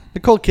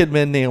 Nicole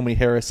Kidman, Naomi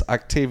Harris,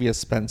 Octavia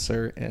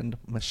Spencer, and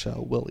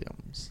Michelle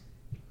Williams.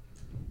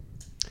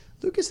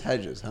 Lucas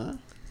Hedges, huh?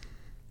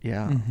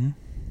 Yeah. Mm-hmm.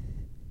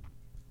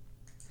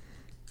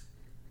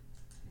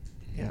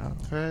 All Yeah.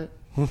 right.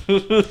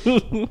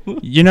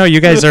 You know,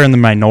 you guys are in the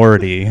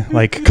minority,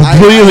 like I'm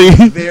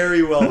completely.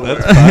 very well aware.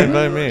 That's fine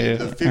by me.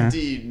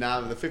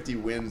 The 50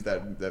 wins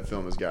that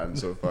film has gotten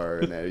so far,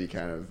 and any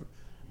kind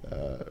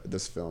of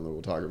this film that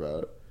we'll talk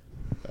about.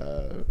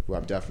 Well,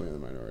 I'm definitely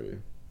in the minority,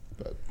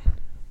 but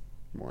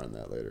more on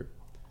that later.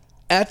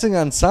 Acting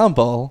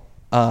ensemble,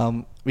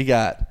 we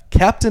got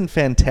Captain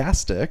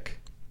Fantastic,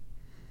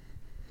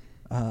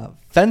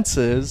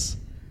 Fences,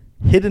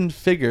 Hidden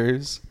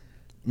Figures,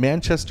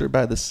 Manchester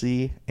by the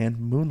Sea, and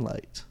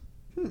Moonlight.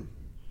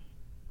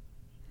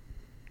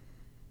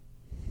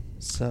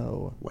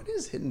 So When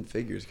is Hidden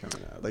Figures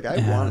coming out? Like, I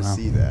Yeah, I want to don't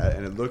know. see that,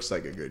 and it looks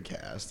like a good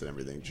cast, and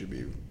everything should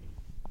be,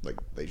 like,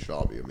 they should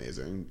all be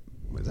amazing.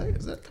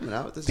 Is that coming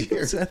out this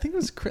year? I think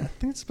it's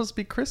supposed to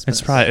be Christmas.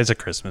 It's a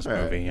Christmas All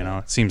right. movie, you know.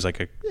 It seems like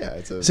a. Yeah,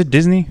 it's a. Is it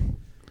Disney?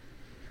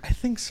 I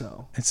think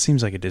so. It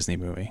seems like a Disney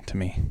movie to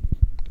me.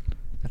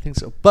 I think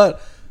so.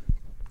 But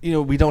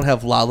we don't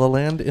have La La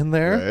Land in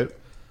there.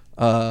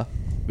 Right.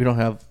 We don't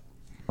have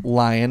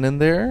Lion in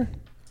there.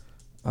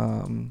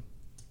 Don't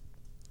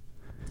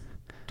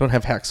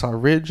have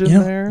Hacksaw Ridge in You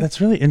know, there. that's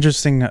really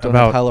interesting Don't have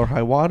about. Hell or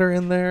High Water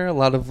in there. A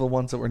lot of the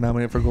ones that were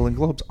nominated for Golden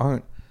Globes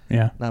aren't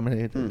Yeah.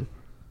 nominated.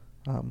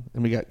 And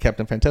we got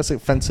Captain Fantastic,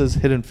 Fences,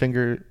 Hidden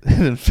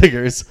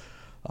Figures,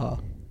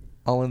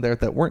 all in there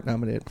that weren't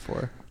nominated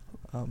for.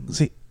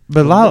 See,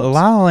 but La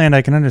La Land,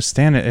 I can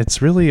understand it.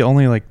 It's really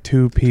only like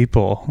two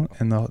people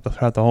in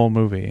throughout the whole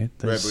movie.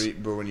 Right,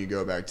 but when you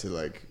go back to,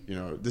 like,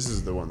 this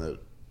is the one that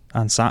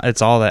It's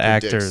all the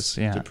predicts- actors.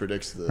 Yeah. that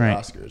predicts the Right.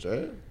 Oscars,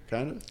 right?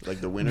 Kind of like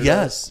the winner.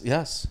 Yes.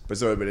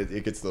 But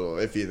it gets a little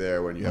iffy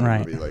there when you have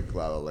Right. a movie like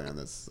La La Land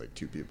that's like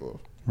two people.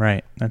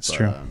 Right. That's But,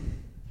 true.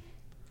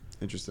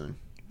 Interesting.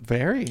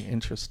 Very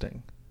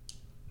interesting.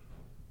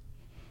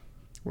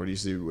 What do you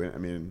see? I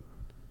mean,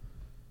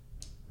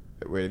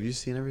 wait, have you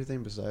seen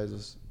everything besides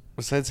this?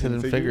 Besides Hidden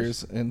Hidden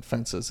Figures? Figures and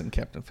Fences and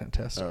Captain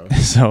Fantastic. Oh.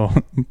 So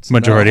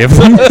majority of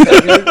them.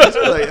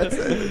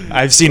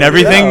 I've seen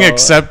everything No.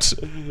 except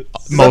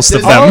most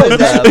of All them. of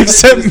them.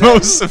 Except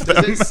most of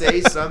them. Does it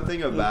say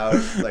something about,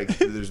 like,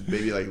 there's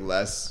maybe like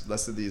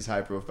less of these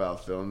high profile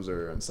films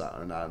or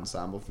not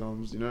ensemble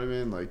films? You know what I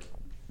mean? Like,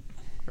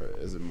 or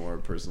is it more a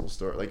personal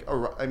story? Like,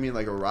 I mean,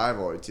 like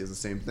Arrival, it's the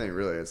same thing.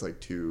 Really, it's like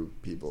two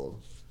people.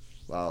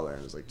 La La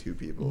Land is like two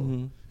people.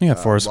 Mm-hmm. You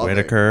got Forrest Loving-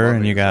 Whitaker and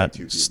Loving you is, like, got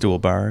two people.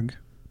 Stuhlbarg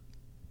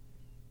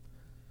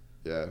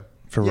Yeah.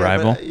 for Yeah,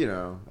 Arrival.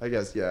 but, I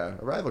guess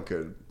Arrival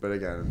could, but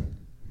again,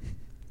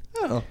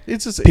 Oh,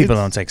 it's just People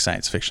don't it's, take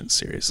science fiction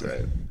seriously.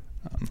 right.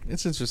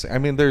 It's interesting. I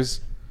mean,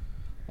 there's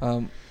a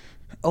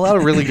lot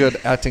of really good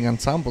acting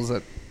ensembles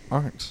that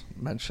aren't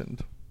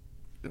mentioned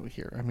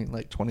here. I mean,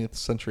 like 20th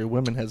Century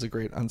Women has a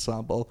great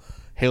ensemble.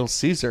 Hail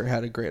Caesar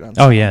had a great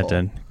ensemble. Oh yeah, it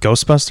did.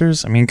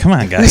 Ghostbusters. I mean, come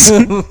on, guys.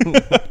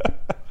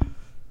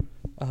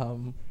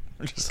 I'm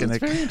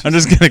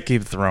just gonna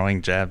keep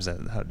throwing jabs at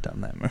how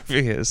dumb that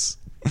movie is.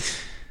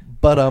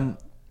 But and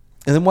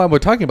then while we're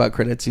talking about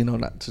critics,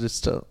 not to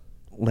just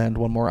land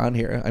one more on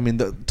here. I mean,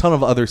 the ton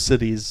of other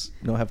cities,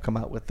 have come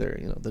out with their,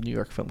 the New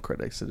York Film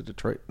Critics, the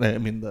Detroit. I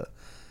mean, the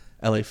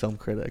L.A. Film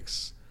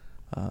Critics,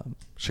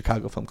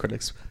 Chicago Film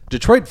Critics,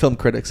 Detroit Film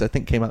Critics. I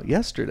think came out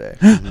yesterday.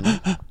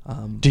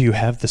 Do you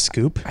have the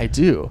scoop? I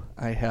do.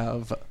 I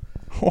have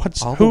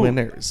all the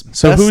winners.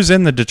 So Best- who's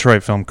in the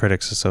Detroit Film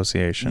Critics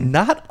Association?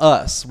 Not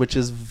us, which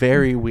is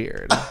very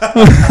weird.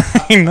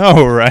 I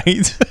know,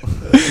 right?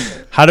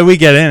 How do we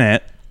get in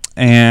it?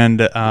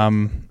 And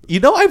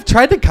I've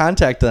tried to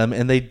contact them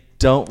and they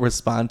don't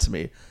respond to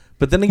me.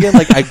 But then again,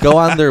 like I go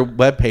on their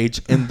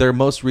webpage and their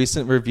most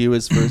recent review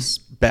is for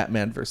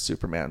Batman vs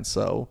Superman.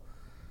 So,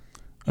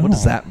 what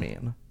does Oh. that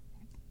mean?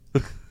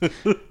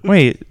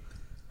 Wait.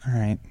 All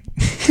right.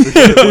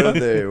 What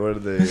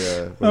did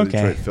the Okay.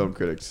 Detroit film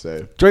critics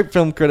say? Detroit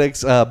Film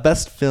Critics,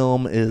 best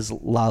film is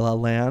La La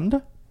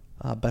Land.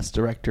 Best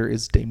director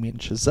is Damien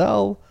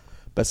Chazelle.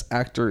 Best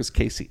actor is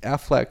Casey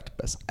Affleck.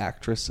 Best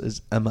actress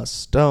is Emma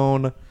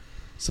Stone.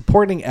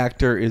 Supporting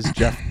actor is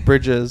Jeff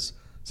Bridges.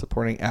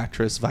 Supporting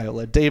actress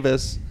Viola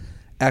Davis.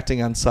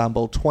 Acting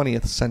ensemble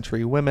 20th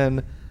Century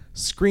Women.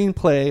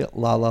 Screenplay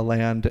La La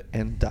Land.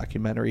 And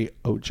documentary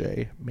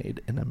OJ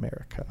Made in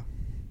America.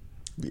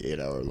 The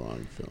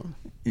 8-hour-long film.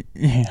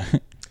 Yeah.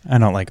 I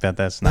don't like that.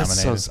 That's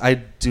That's nominated. I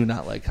do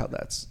not like how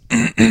that's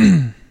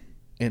in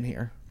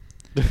here.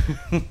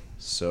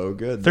 So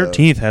good. though.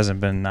 13th hasn't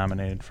been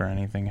nominated for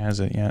anything, has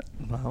it yet?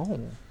 Wow.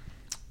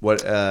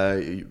 What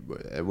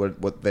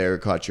there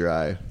caught your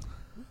eye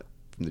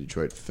from the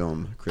Detroit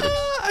film critics?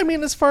 I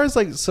mean, as far as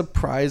like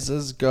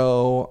surprises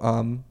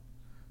go,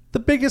 the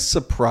biggest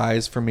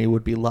surprise for me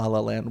would be La La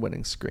Land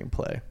winning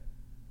screenplay.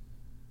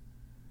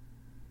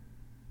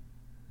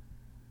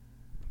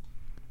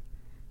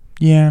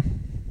 Yeah.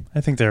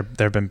 I think there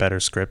have been better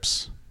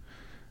scripts.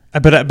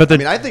 But the I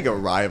mean, I think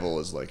Arrival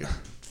is like a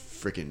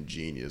freaking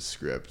genius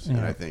script, and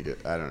Yeah. I think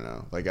I don't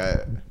know. Like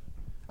I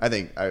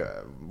think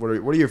what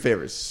are your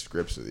favorite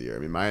scripts of the year? I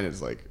mean, mine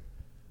is like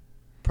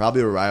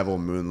probably Arrival,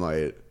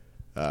 Moonlight,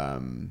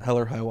 Hell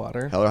or High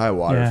Water. Hell or High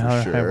Water Yeah,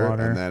 Hell for or High sure,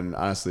 Water. and then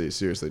honestly,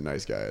 seriously,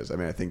 Nice Guys. I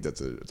mean, I think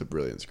it's a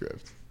brilliant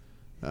script,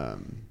 but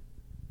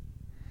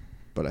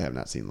I have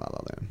not seen La La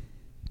Land.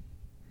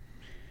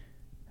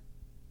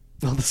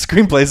 Well, the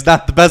screenplay is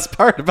not the best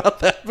part about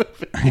that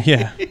movie.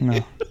 yeah,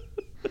 no.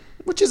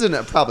 Which isn't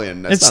probably a.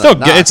 It's not still a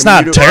knock. good. It's I mean,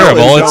 not you don't-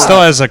 terrible. it's It not.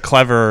 still has a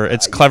clever.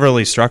 It's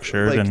cleverly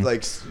structured and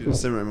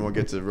Similar, we'll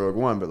get to Rogue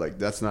One, but like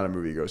that's not a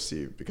movie you go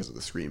see because of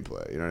the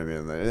screenplay. You know what I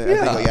mean? Like, I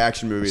think like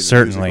action movies,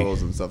 Certainly. and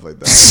musicals, and stuff like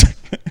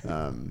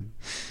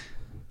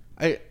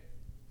that.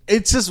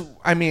 It's just,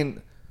 I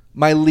mean,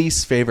 my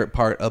least favorite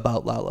part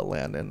about La La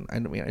Land, and I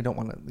mean, I don't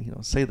want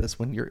to say this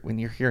when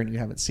you're here and you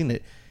haven't seen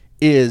it,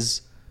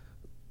 is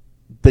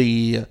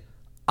the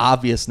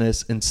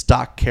obviousness and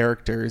stock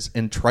characters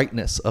and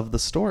triteness of the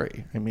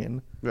story. I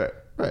mean, Right.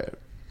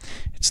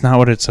 it's not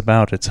what it's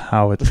about. It's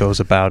how it goes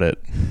about it.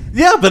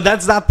 yeah, but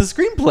that's not the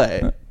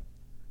screenplay.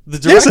 The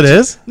Yes, it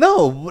is.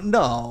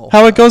 No.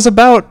 How it goes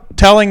about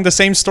telling the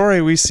same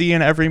story we see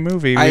in every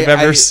movie we've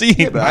ever seen.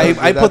 Yeah, but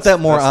I put that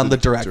more that's on the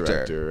director.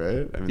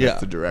 right? I mean, Yeah.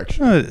 that's the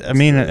direction. I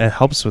mean, it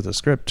helps with the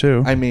script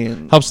too. I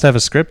mean, helps to have a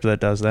script that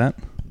does that.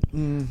 I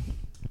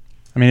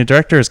mean, a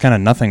director is kind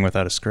of nothing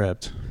without a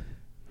script.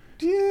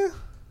 yeah,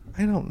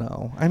 I don't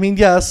know. I mean,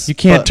 yes, You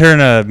can't but-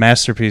 turn a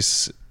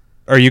masterpiece,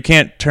 or you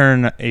can't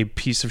turn a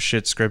piece of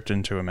shit script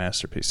into a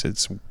masterpiece.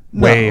 It's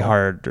way No.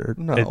 harder.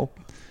 No.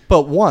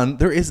 But one,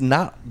 there is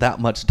not that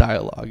much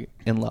dialogue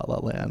in La La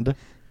Land.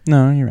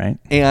 No, you're right.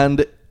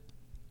 And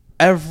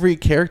every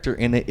character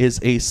in it is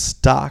a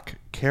stock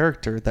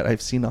character that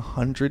I've seen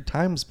 100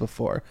 times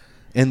before.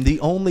 And the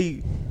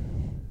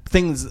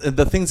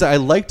things that I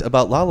liked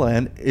about La La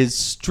Land is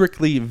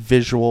strictly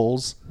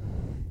visuals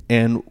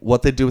and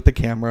what they do with the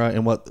camera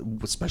and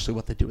especially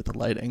what they do with the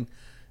lighting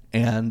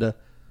and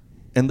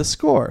the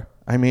score.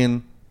 I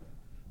mean,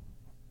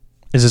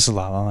 Is this a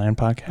La La Land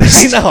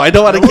podcast? no, I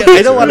don't want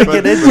to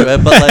get into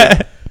it, but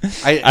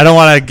like I don't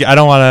want to. I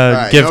don't want to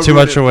Right, give no too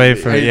much ruin it away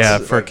for for me.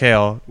 It's- for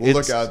Kale. We'll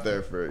look It's- out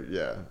there for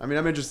I mean,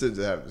 I'm interested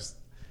to have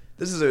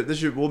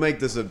we'll make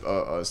this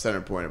a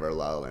center point of our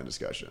La La Land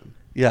discussion.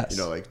 Yes. You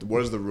know, like what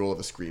does the role of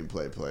a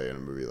screenplay play in a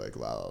movie like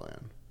La La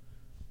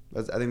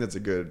Land? I think that's a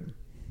good.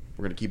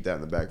 We're gonna keep that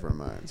in the back of our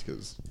minds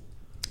because.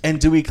 And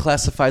do we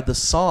classify the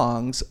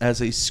songs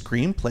as a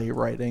screenplay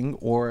writing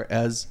or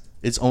as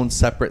its own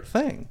separate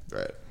thing?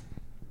 Right.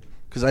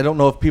 Because I don't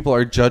know if people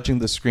are judging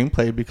the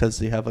screenplay because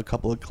they have a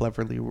couple of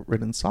cleverly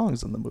written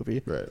songs in the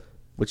movie, Right.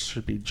 which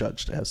should be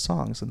judged as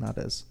songs and not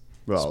as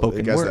Well,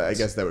 spoken words. I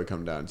guess that would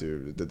come down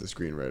to did the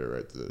screenwriter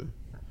write the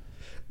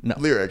No.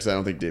 lyrics? I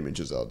don't think Damien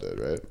Chazelle did,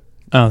 right?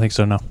 I don't think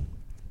so. No.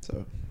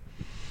 So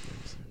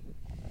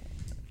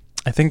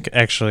I think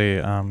actually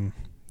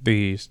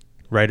the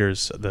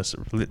writers, the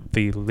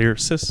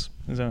lyricists,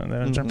 is that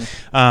a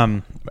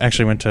term?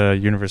 Actually went to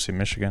University of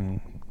Michigan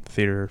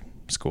theater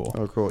school.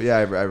 oh cool, yeah,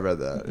 I read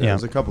that. Yeah.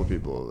 There's a couple of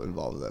people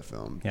involved with that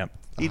film. Yep.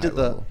 He high did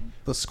level.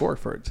 the score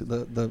for it.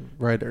 The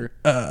writer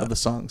of the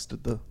songs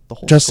did the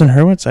whole Justin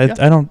score. Hurwitz.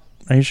 I don't.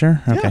 Are you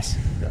sure? Okay. Yes.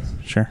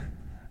 Sure.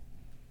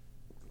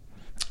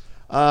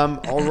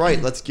 All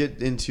right, let's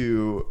get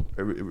into.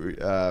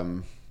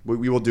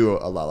 We will do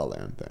a La La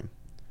Land thing,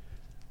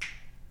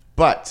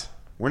 but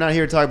we're not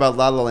here to talk about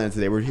La La Land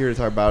today. We're here to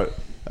talk about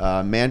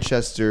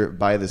Manchester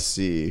by the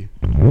Sea,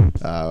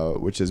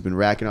 which has been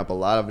racking up a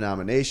lot of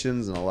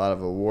nominations and a lot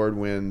of award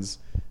wins.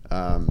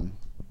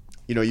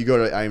 You know, you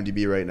go to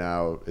IMDb right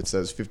now, it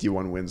says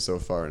 51 wins so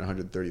far and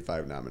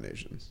 135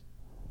 nominations.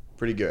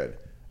 Pretty good.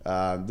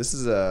 This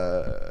is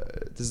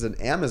an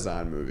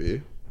Amazon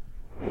movie,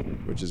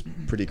 which is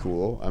pretty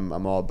cool.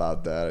 I'm all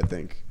about that. I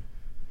think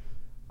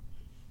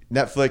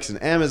Netflix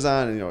and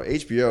Amazon and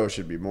HBO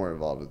should be more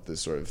involved with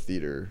this sort of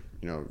theater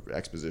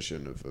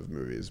exposition of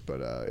movies.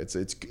 But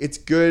it's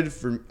good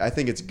I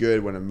think it's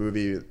good when a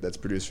movie that's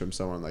produced from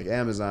someone like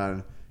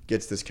Amazon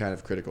gets this kind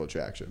of critical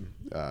attraction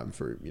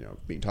for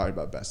being talked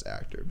about best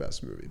actor,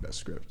 best movie, best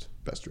script,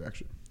 best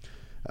direction.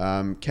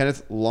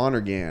 Kenneth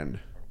Lonergan.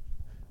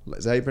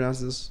 Is that how you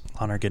pronounce this?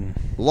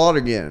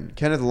 Lonergan.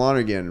 Kenneth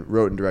Lonergan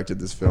wrote and directed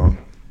this film.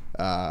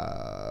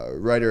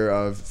 Writer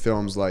of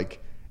films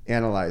like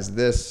Analyze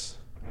This,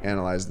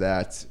 Analyze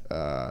That,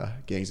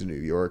 Gangs of New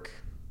York,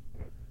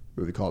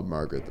 movie called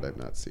Margaret that I've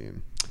not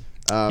seen.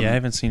 I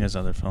haven't seen his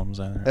other films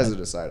either. As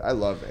an aside, I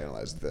love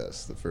Analyze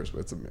This. The first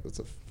one, it's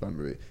a fun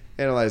movie.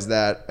 Analyze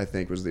That, I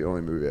think, was the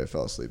only movie I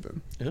fell asleep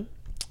in. Yeah.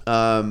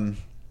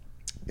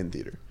 In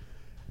theater.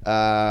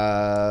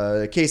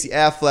 Casey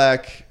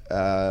Affleck,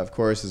 of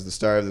course, is the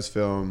star of this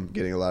film,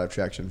 getting a lot of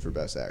traction for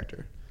Best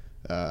Actor.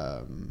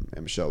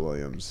 And Michelle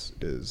Williams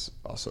is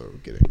also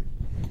getting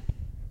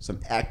some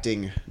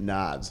acting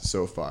nods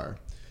so far.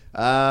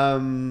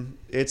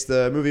 It's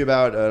the movie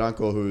about an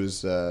uncle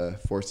who's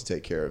forced to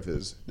take care of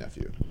his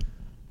nephew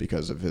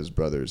because of his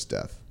brother's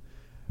death.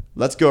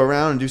 Let's go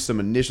around and do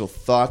some initial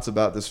thoughts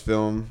about this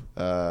film.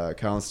 Colin,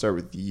 let's start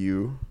with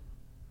you.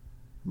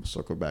 We'll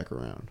circle back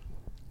around.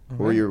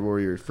 What were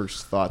your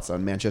first thoughts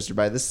on Manchester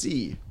by the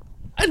Sea?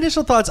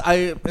 Initial thoughts,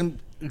 I am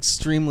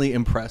extremely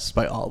impressed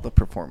by all the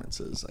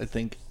performances. I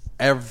think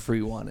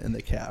everyone in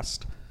the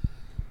cast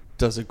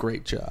does a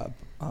great job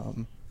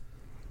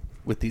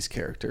with these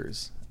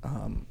characters,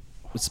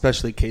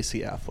 especially Casey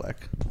Affleck.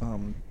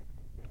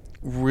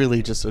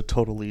 Really just a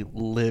totally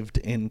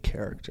lived-in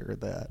character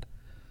that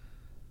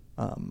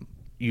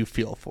you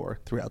feel for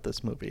throughout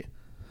this movie.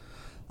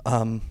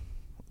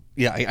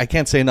 I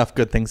can't say enough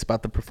good things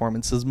about the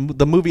performances.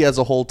 The movie as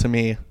a whole, to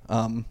me,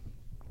 I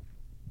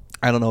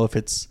don't know if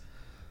it's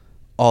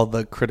all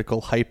the critical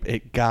hype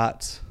it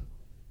got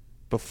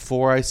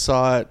before I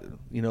saw it,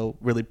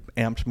 really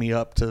amped me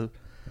up to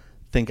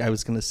think I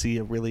was going to see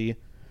a really,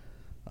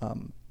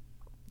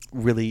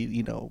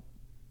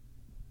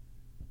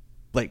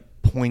 like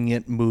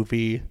poignant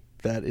movie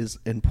that is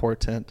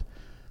important.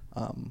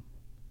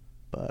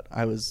 But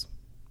I was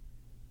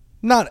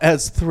not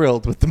as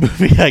thrilled with the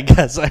movie, I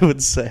guess I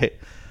would say.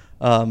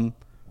 I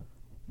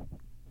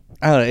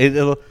don't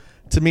know.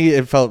 To me,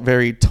 it felt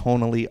very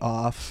tonally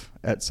off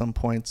at some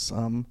points.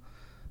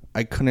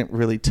 I couldn't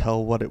really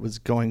tell what it was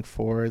going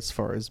for as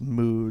far as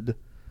mood.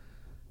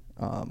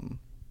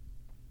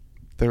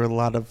 There were a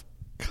lot of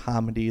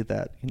comedy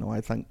that,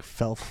 I think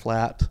fell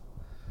flat.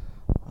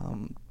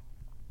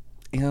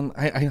 And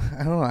I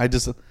don't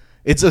know.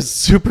 It's a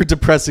super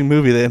depressing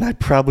movie, and I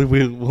probably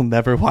will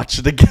never watch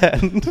it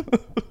again.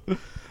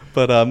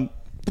 But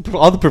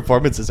all the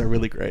performances are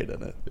really great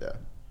in it.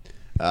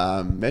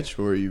 Yeah. Mitch,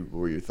 what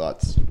were your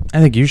thoughts?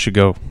 I think you should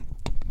go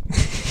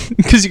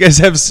because you guys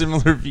have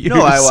similar views.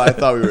 No, I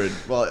thought we would.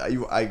 Well,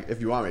 if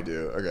you want me to,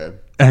 okay.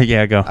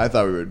 Yeah, go. I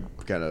thought we would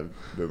kind of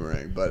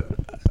boomerang, but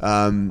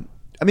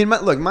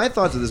my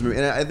thoughts of this movie,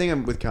 and I think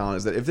I'm with Colin,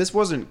 is that if this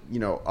wasn't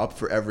up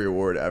for every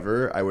award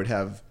ever, I would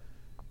have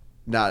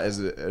not as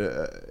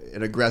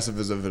an aggressive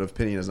as of an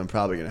opinion as I'm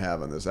probably going to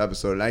have on this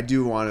episode. And I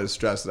do want to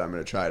stress that I'm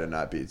going to try to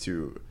not be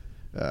too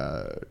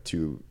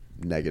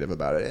negative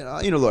about it.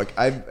 And, look,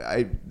 I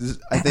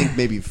think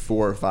maybe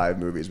 4 or 5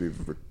 movies we've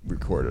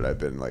recorded I've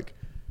been like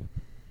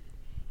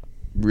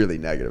really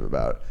negative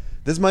about.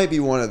 This might be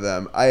one of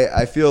them.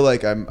 I feel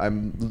like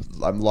I'm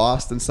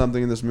lost in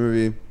something in this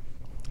movie.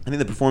 I think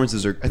the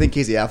performances are. I think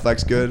Casey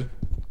Affleck's good.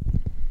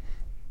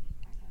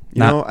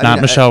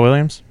 Not Michelle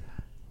Williams.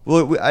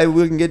 Well,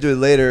 we can get to it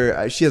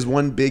later. She has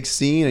one big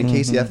scene, and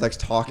Casey Affleck's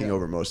talking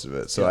over most of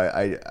it. So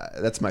I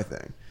that's my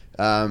thing.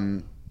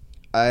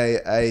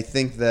 I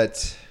think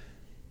that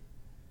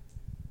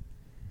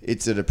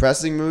it's a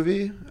depressing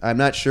movie. I'm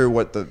not sure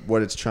what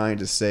it's trying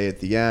to say at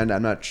the end.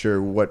 I'm not sure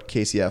what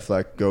Casey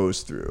Affleck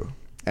goes through,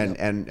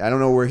 and I don't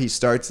know where he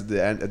starts at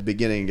the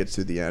beginning and gets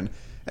to the end.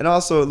 And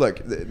also,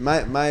 look, my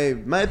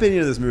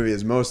opinion of this movie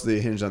is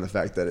mostly hinged on the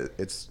fact that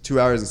it's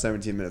 2 hours and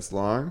 17 minutes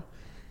long.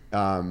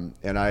 And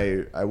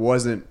it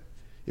wasn't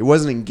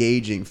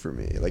engaging for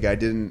me. Like I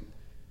don't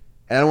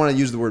want to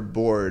use the word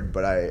bored,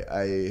 but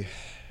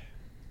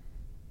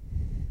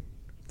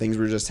things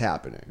were just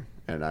happening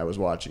and I was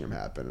watching them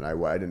happen. And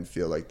I didn't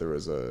feel like there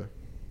was a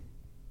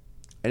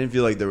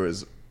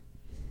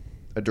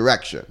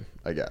direction,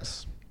 I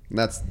guess. And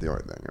that's the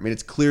only thing. I mean,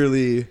 it's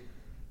clearly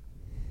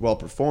well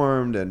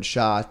performed and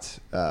shot.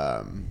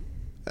 I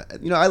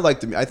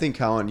liked the. I think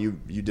Colin, you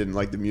didn't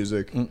like the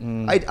music.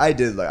 I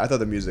did like. I thought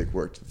the music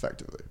worked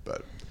effectively,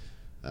 but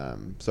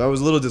so I was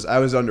a little. I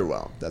was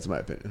underwhelmed. That's my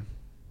opinion.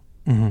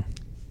 Mm-hmm.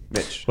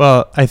 Mitch.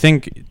 Well, I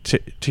think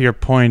to your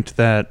point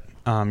that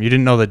you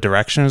didn't know the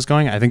direction it was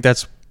going. I think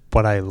that's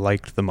what I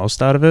liked the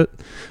most out of it,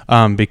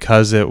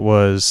 because it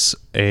was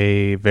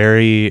a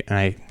very, and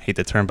I hate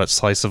the term, but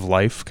slice of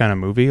life kind of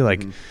movie.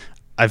 Like,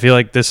 I feel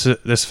like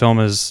this film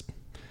is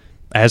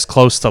as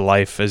close to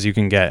life as you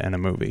can get in a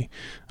movie.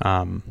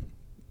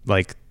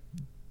 Like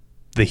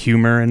the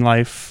humor in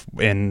life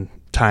and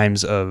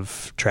times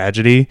of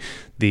tragedy,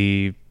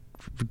 the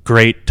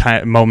great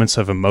moments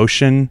of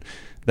emotion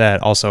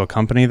that also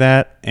accompany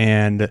that,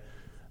 and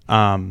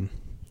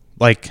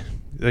like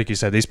you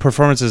said, these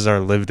performances are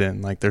lived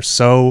in. Like, they're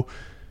so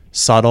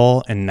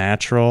subtle and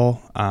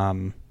natural.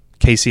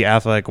 Casey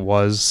Affleck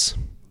was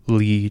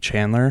Lee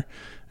Chandler,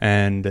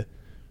 and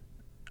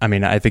I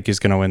mean, I think he's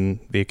going to win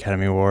the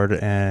Academy Award,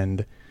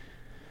 and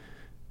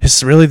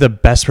it's really the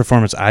best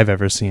performance I've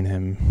ever seen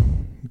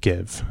him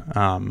give.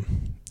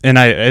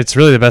 It's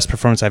really the best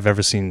performance I've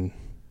ever seen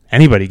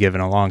anybody give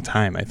in a long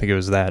time. I think it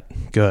was that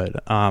good.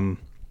 And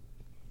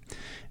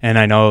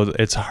I know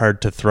it's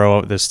hard to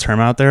throw this term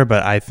out there,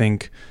 but I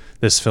think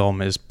this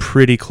film is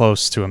pretty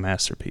close to a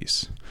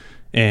masterpiece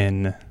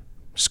in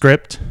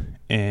script,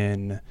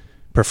 in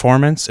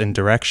performance, in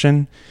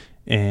direction,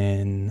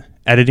 in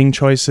editing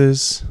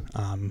choices,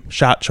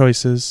 shot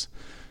choices.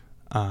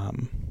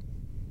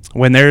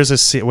 When there's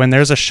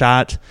a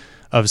shot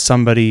of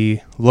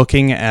somebody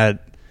looking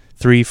at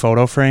 3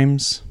 photo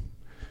frames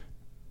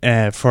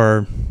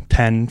for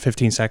 10,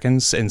 15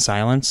 seconds in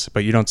silence,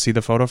 but you don't see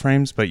the photo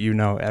frames, but you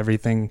know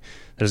everything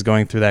that is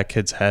going through that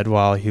kid's head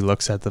while he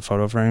looks at the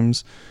photo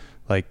frames,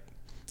 like,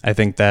 I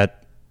think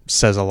that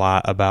says a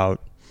lot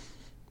about,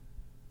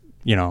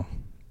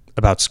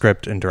 about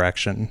script and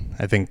direction.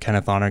 I think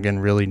Kenneth Lonergan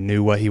really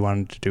knew what he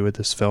wanted to do with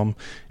this film,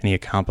 and he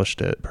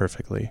accomplished it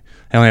perfectly.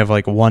 I only have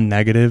like one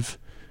negative,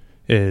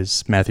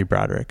 is Matthew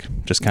Broderick.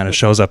 Just kind of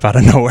shows up out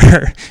of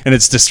nowhere, and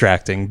it's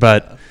distracting.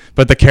 But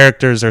the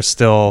characters are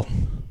still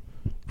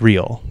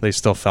real. They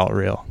still felt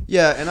real.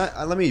 Yeah,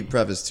 and let me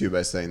preface too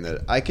by saying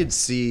that I could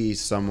see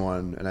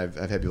someone, and I've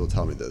had people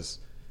tell me this,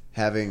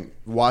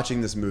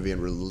 watching this movie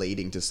and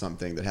relating to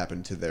something that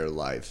happened to their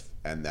life,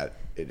 and that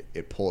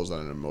it pulls on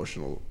an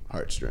emotional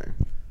heartstring,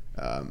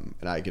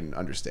 and I can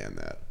understand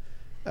that.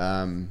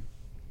 When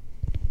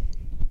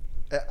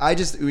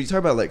you talk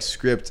about like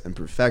script and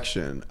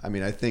perfection, I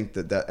mean, I think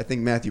I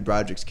think Matthew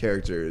Broderick's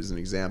character is an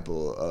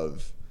example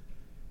of,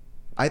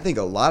 I think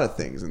a lot of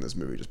things in this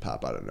movie just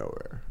pop out of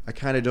nowhere. I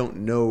kind of don't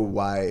know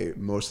why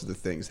most of the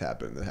things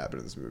that happen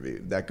in this movie.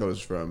 That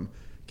goes from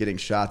getting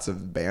shots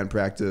of band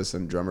practice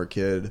and drummer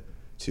kid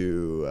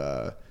to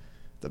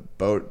the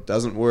boat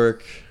doesn't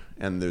work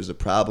and there's a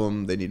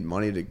problem. They need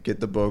money to get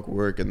the boat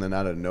work, and then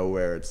out of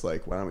nowhere, it's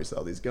like, why don't we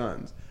sell these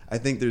guns? I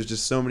think there's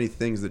just so many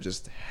things that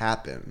just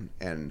happen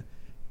and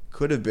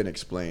could have been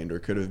explained or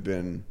could have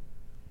been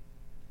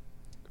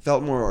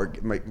felt more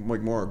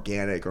more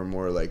organic or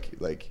more like.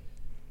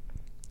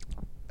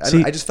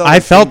 See, I just felt.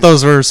 I felt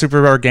those were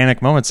super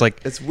organic moments.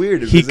 Like, it's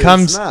weird. He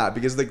comes. It's not,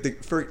 because like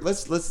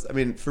I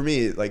mean, for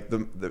me, like the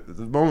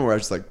moment where I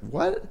was just like,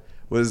 what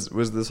was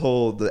this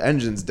whole, the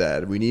engine's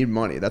dead, we need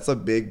money. That's a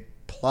big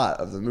plot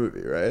of the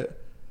movie, right?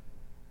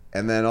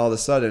 And then all of a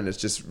sudden it's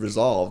just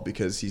resolved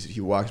because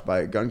he walks by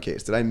a gun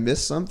case. Did I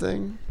miss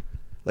something?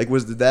 Like,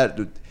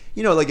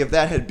 like if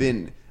that had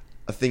been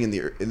a thing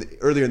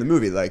earlier in the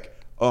movie, like,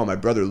 oh, my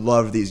brother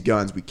loved these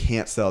guns, we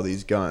can't sell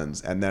these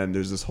guns, and then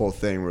there's this whole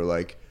thing where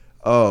like,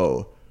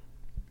 oh,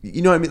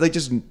 you know what I mean? Like,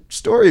 just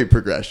story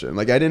progression.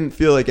 Like, I didn't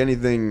feel like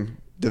anything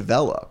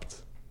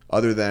developed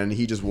other than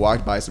he just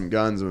walked by some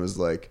guns and was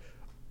like,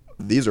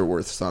 these are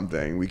worth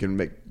something, we can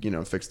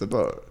fix the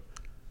boat.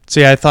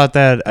 See, I thought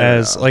that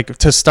as like,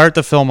 to start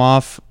the film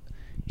off,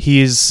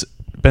 he's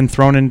been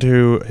thrown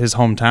into his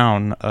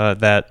hometown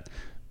that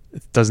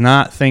does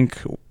not think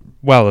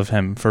well of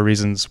him for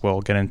reasons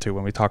we'll get into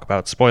when we talk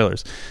about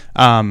spoilers.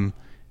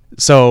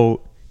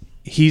 So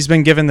he's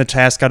been given the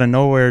task out of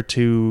nowhere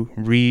to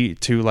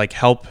like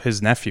help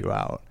his nephew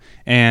out,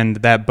 and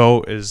that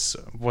boat was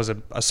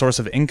a source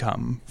of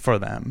income for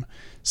them.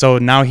 So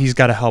now he's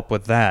got to help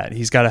with that.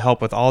 He's got to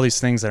help with all these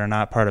things that are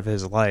not part of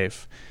his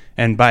life.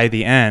 And by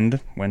the end,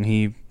 when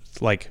he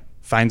like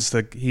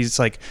he's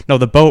like, no,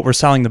 the boat, we're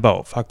selling the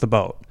boat. Fuck the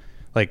boat.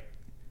 Like,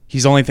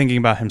 he's only thinking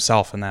about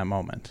himself in that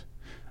moment.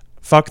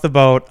 Fuck the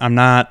boat. I'm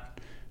not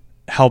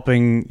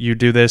helping you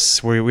do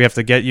this. We have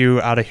to get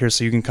you out of here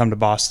so you can come to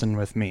Boston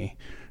with me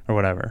or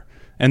whatever.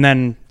 And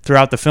then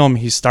throughout the film,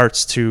 he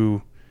starts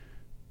to,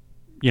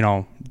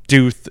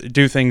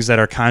 do things that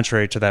are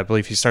contrary to that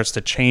belief. He starts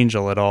to change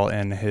a little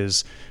in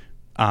his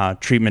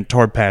treatment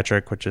toward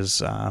Patrick, which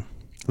is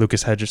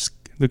Lucas Hedges.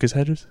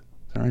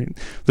 All right.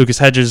 Lucas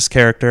Hedges'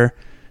 character,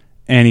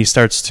 and he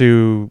starts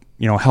to,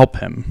 help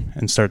him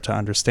and start to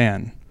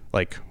understand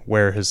like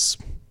where he's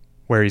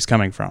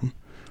coming from.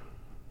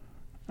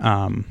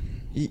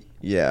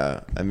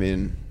 Yeah, I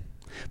mean,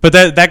 but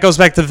that goes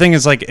back to the thing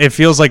is like, it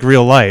feels like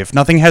real life.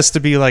 Nothing has to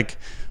be like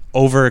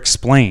over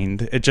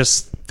explained.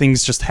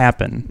 Things just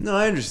happen. No,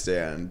 I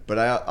understand, but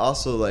I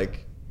also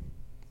like,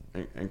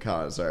 and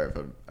Colin, sorry if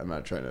I'm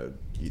not trying to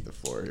eat the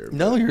floor here.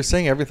 No, you're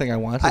saying everything I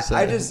want to say.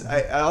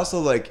 I also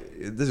like,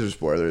 this is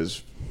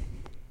spoilers.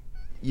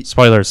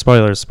 Spoilers.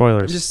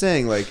 I'm just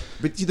saying, like,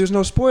 but there's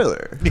no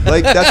spoiler.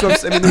 Like, that's what I'm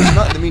saying. I mean, there's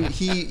not. I mean,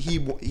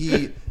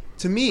 he.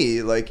 To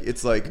me, like,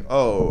 it's like,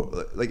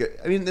 oh, like,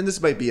 I mean, and this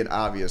might be an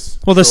obvious.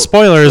 Well, the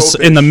spoilers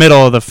in the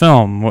middle of the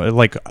film,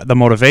 like the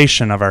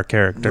motivation of our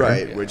character,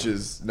 right? Which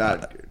is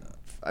not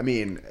I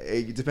mean,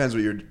 it depends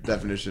what your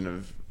definition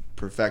of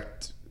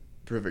perfect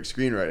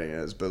screenwriting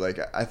is, but like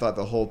I thought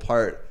the whole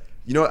part,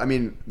 I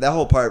mean, that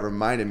whole part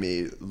reminded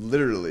me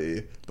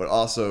literally, but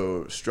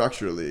also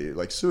structurally,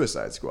 like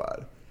Suicide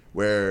Squad,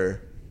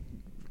 where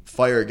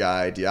fire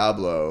guy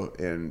Diablo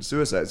in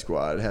Suicide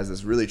Squad has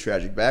this really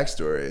tragic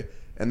backstory,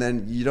 and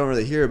then you don't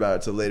really hear about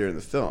it till later in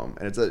the film,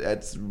 and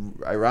it's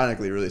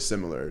ironically a really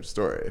similar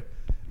story,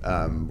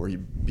 where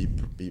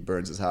he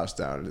burns his house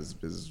down and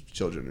his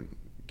children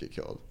get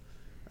killed,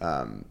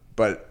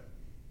 but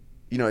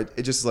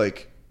it just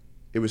like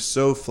it was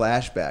so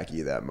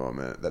flashbacky that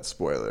moment, that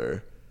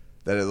spoiler,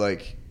 that it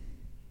like,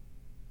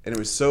 and it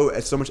was so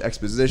much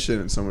exposition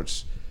and so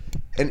much.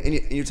 And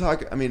you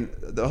talk, I mean,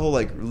 the whole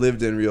like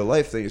lived in real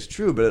life thing is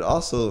true, but it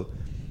also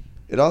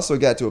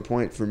got to a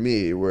point for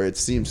me where it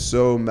seemed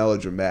so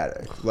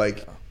melodramatic.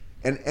 Like,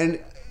 and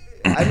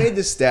I made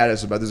this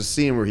status about, there's a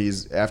scene where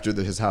he's, after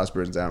his house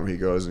burns down, where he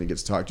goes and he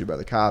gets talked to by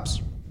the cops,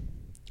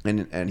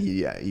 and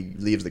he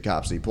leaves the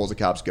cops and he pulls the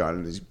cop's gun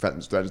and he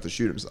threatens to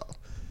shoot himself.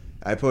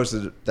 I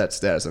posted that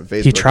status on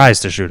Facebook. He tries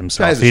to shoot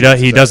himself.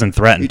 He doesn't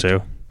threaten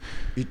to.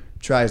 He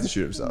tries to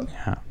shoot himself.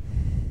 Yeah.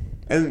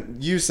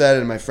 And you said,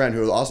 and my friend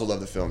who also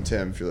loved the film,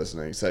 Tim, if you're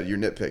listening, said you're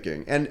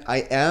nitpicking. And I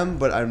am,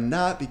 but I'm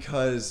not,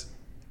 because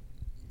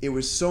it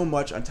was so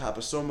much on top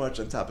of so much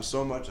on top of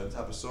so much on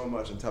top of so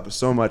much on top of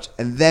so much.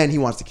 And then he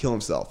wants to kill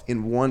himself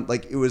in one,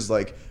 like, it was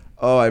like,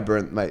 oh,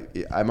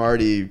 I'm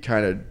already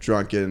kind of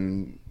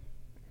drunken,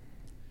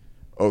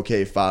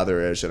 okay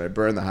father-ish, and I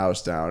burned the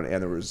house down,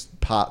 and there was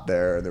pot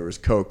there, and there was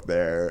coke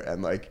there,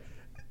 and like,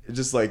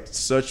 just like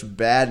such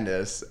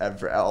badness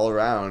all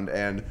around,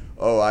 and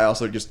I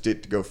also just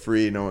get to go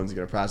free, no one's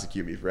gonna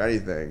prosecute me for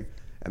anything,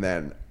 and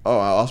then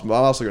I'm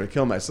also gonna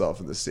kill myself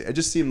in this scene. It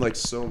just seemed like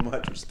so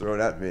much was thrown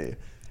at me.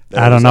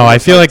 I don't know. I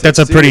feel like that's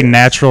a pretty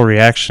natural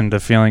reaction to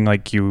feeling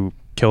like you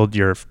killed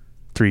your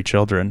 3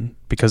 children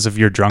because of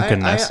your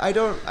drunkenness. I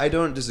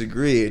don't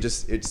disagree.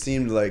 It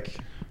seemed like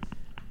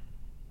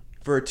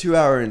for a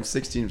 2-hour and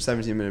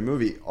 17-minute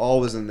movie, all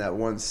was in that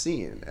one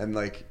scene, and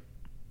like,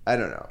 I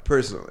don't know,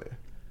 personally.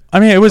 I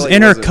mean, it was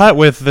intercut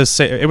with this.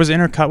 It was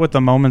intercut with the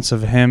moments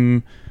of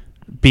him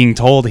being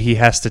told he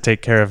has to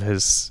take care of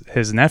his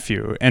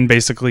nephew and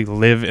basically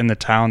live in the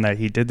town that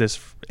he did this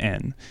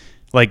in.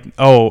 Like,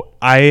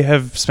 I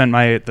have spent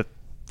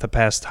the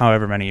past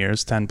however many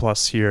years, 10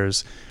 plus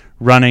years,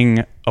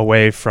 running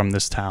away from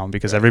this town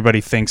because everybody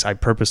thinks I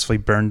purposefully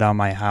burned down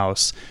my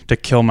house to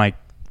kill my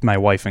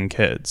wife and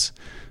kids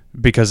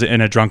because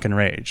in a drunken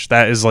rage.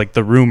 That is like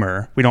the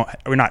rumor.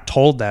 We're not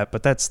told that,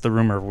 but that's the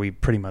rumor we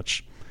pretty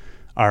much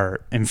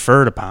are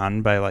inferred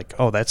upon by like,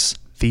 that's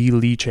the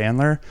Lee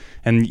Chandler.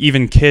 And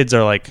even kids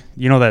are like,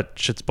 that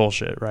shit's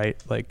bullshit,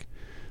 right? Like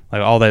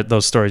all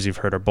those stories you've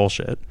heard are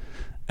bullshit.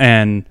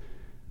 And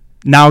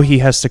now he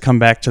has to come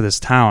back to this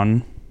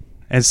town.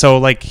 And so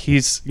like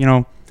he's,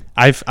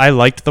 I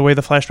liked the way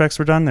the flashbacks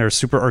were done. They were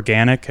super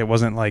organic. It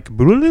wasn't like,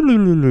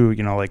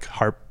 like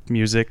harp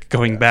music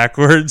going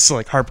backwards,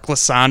 like harp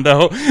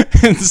glissando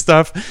and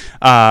stuff.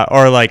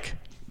 Or like,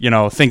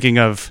 thinking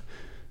of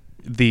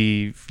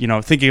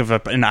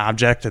an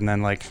object and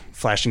then like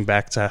flashing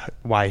back to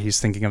why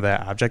he's thinking of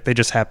that object. They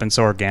just happen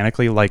so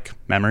organically, like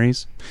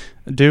memories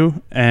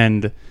do.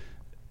 And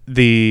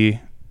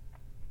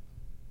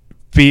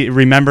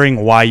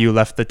remembering why you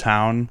left the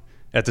town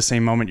at the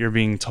same moment you're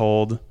being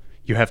told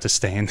you have to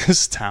stay in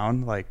this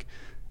town, like,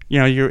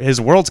 his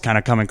world's kind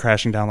of coming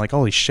crashing down, like,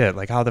 holy shit,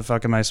 like, how the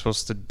fuck am I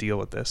supposed to deal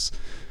with this?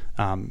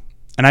 And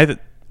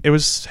it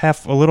was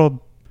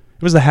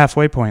the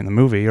halfway point in the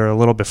movie, or a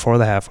little before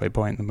the halfway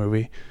point in the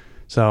movie.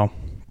 So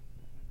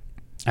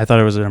I thought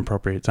it was an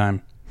appropriate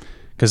time,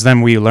 because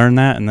then we learn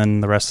that, and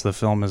then the rest of the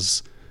film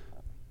is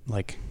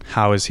like,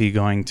 how is he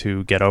going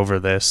to get over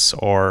this,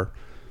 or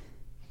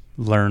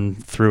learn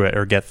through it,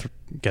 or get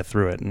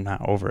through it and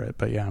not over it?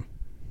 But yeah.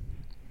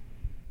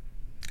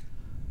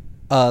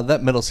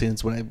 That middle scene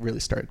is when I really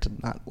started to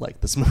not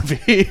like this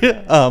movie.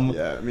 Yeah,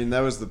 I mean, that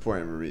was the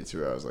point for me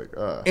too. I was like,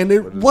 and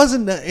it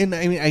wasn't. And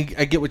I mean,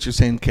 I get what you're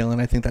saying, Kalen.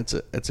 I think that's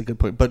a good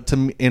point. But to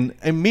me, and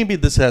maybe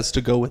this has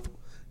to go with,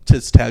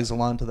 just tags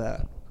along to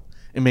that.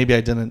 And maybe I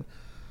didn't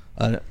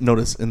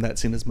notice in that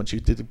scene as much you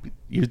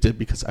did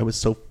because I was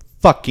so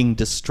fucking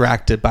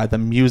distracted by the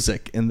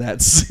music in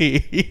that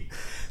scene.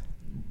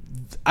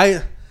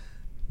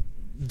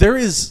 There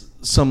is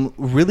some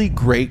really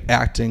great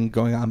acting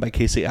going on by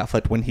Casey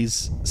Affleck when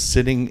he's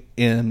sitting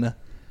in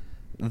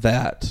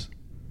that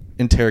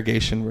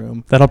interrogation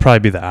room. That'll probably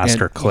be the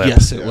Oscar clip.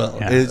 Yes, it will.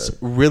 Yeah. It's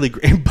really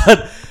great.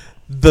 But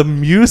the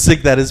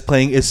music that is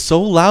playing is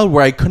so loud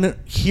where I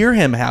couldn't hear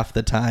him half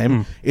the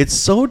time. It's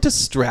so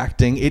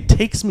distracting. It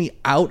takes me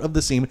out of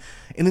the scene.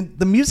 And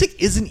the music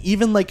isn't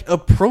even like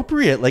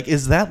appropriate. Like,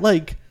 is that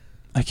like...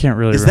 I can't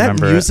really remember. Is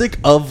that music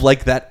of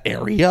like that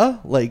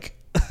area? Like...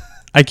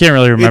 I can't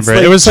really remember.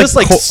 Like, it was just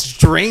like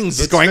strings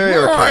it's going. Very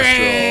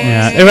orchestral.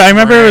 Yeah, I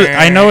remember.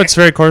 I know it's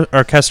very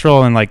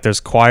orchestral and like there's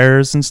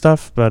choirs and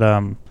stuff, but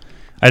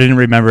I didn't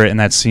remember it in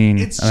that scene.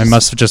 It's I just-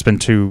 must have just been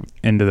too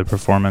into the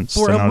performance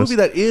For to a notice. movie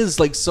that is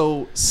like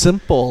so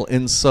simple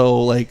and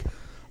so like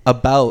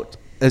about,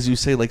 as you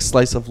say, like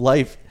slice of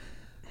life,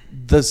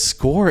 the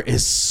score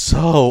is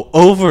so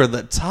over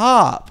the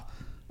top.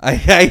 I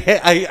hate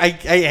it.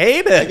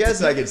 I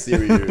guess I can see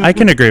what you. I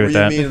can agree with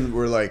what that. You mean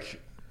we're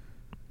like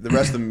the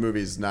rest of the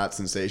movie is not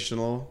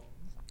sensational,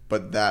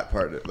 but that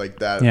part, like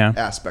that Yeah.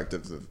 aspect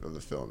of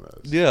the film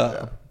is.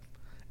 Yeah.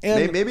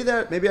 And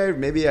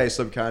Maybe I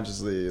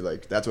subconsciously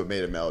like that's what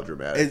made it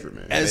melodramatic for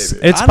me. Maybe.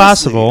 It's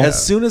possible.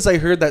 As soon as I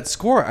heard that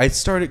score, I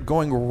started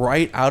going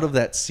right out of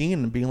that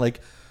scene and being like,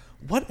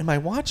 "What am I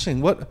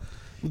watching? What?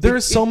 There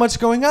is so much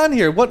going on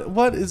here.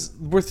 What is?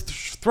 We're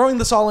throwing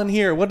this all in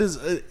here. What is?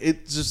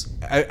 It's just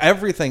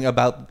everything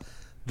about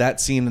that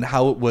scene and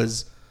how it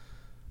was,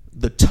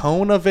 the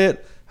tone of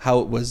it, how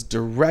it was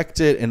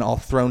directed and all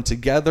thrown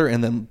together,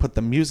 and then put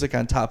the music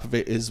on top of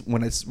it is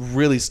when it's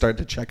really started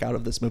to check out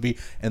of this movie,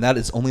 and that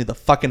is only the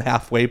fucking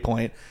halfway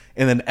point.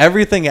 And then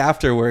everything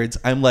afterwards,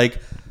 I'm like,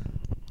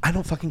 I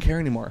don't fucking care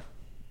anymore,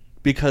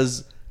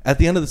 because at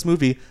the end of this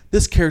movie,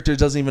 this character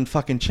doesn't even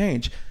fucking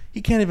change.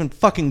 He can't even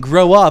fucking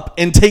grow up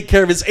and take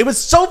care of his. It was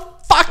so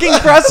fucking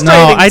frustrating.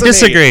 No, I to me.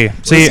 disagree.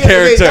 See,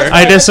 character.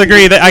 I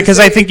disagree that because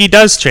I think he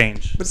does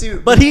change. But see,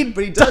 But he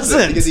doesn't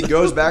doesn't. because he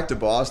goes back to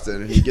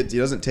Boston and he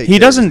doesn't take. He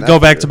care of his doesn't go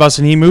back nephew. to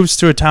Boston. He moves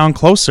to a town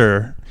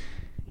closer.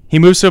 He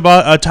moves to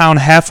a town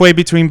halfway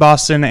between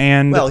Boston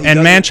and Well, he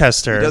doesn't-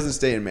 Manchester. He doesn't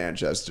stay in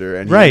Manchester,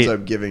 and he Right. ends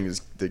up giving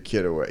the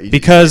kid away.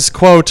 Because,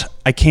 quote,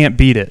 I can't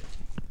beat it.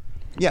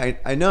 Yeah,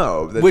 I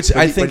know. Which But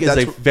I he- think but is a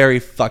that's- very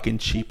fucking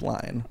cheap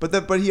line.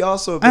 But he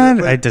also. And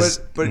But, I but,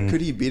 just- but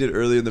could he beat it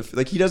earlier in the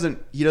like? He doesn't.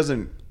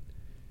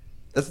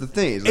 That's the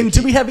thing. He's And like,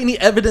 do we have any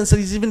evidence that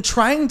he's even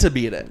trying to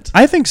beat it?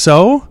 I think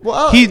so.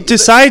 Well, he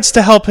decides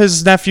to help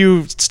his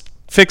nephew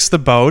fix the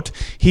boat.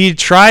 He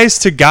tries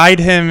to guide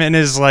him in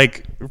his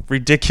like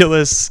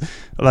ridiculous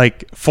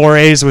like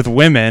forays with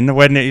women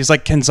when he's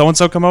like, can so and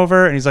so come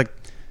over? And he's like,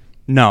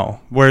 no.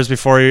 Whereas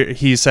before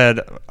he said,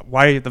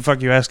 why the fuck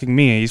are you asking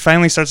me? He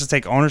finally starts to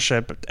take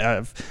ownership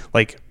of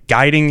like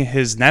guiding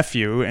his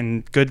nephew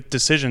in good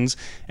decisions.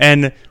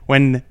 And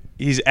when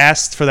he's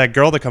asked for that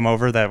girl to come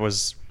over, that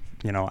was,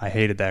 I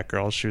hated that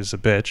girl. She was a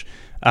bitch.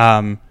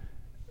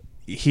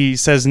 He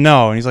says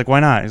no, and he's like, why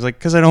not? He's like,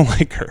 because I don't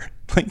like her.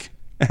 Like,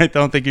 I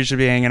don't think you should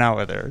be hanging out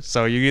with her.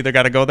 So you either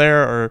got to go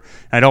there, or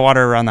I don't want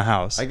her around the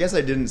house. I guess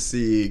I didn't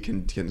see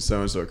can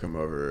so and so come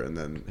over, and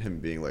then him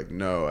being like,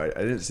 no. I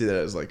didn't see that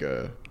as like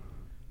a.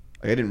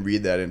 Like I didn't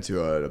read that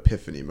into an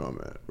epiphany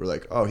moment. We're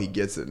like, oh, he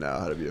gets it now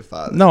how to be a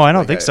father. No, I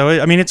don't Like, think so.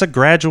 I mean, it's a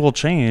gradual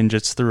change.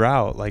 It's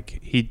throughout.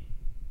 Like he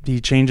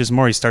changes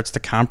more. He starts to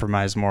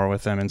compromise more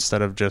with him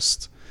instead of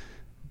just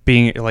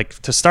being like,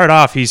 to start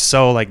off, he's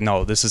so like,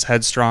 no, this is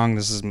headstrong.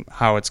 This is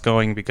how it's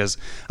going because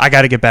I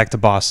got to get back to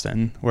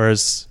Boston.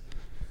 Whereas,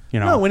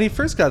 No, when he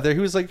first got there,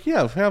 he was like,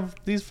 yeah, have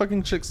these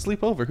fucking chicks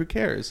sleep over. Who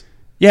cares?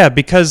 yeah,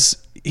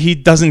 because he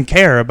doesn't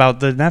care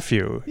about the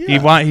nephew.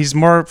 Yeah. He's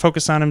more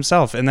focused on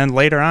himself. And then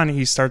later on,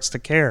 he starts to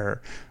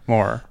care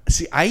more.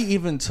 See, I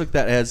even took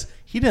that as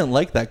he didn't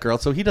like that girl,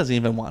 so he doesn't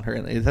even want her.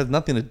 And it has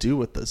nothing to do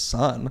with the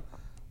son.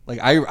 Like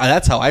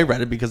that's how I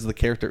read it because the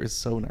character is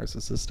so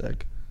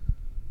narcissistic.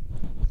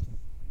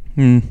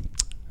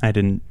 I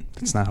didn't.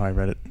 That's not how I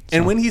read it.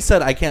 And so. when he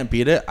said I can't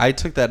beat it, I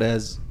took that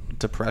as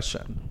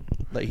depression.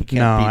 Like he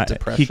can't beat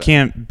depression. He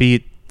can't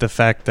beat the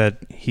fact that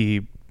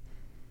he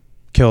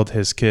killed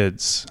his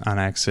kids on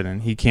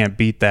accident. He can't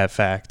beat that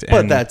fact. But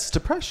and that's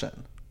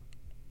depression.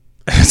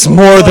 it's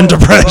more than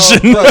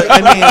depression. But,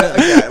 I mean,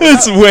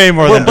 it's way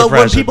more than but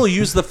depression. when people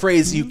use the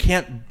phrase "you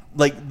can't,"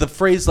 like the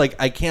phrase like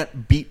 "I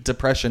can't beat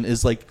depression"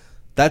 is like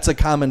that's a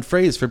common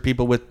phrase for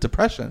people with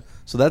depression.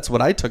 So that's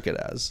what I took it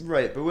as.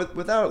 Right, but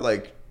without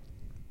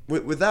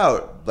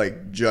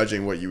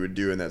judging what you would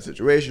do in that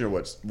situation or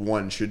what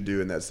one should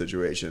do in that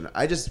situation,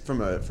 I just from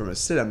a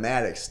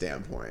cinematic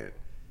standpoint,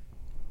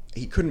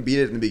 he couldn't beat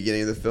it in the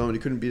beginning of the film, and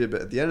he couldn't beat it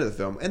at the end of the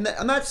film. And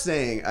I'm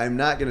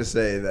not going to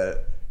say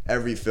that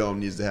every film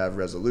needs to have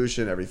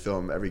resolution.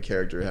 Every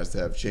character has to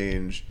have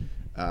change.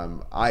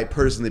 I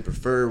personally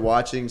prefer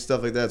watching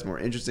stuff like that. It's more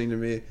interesting to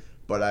me.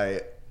 But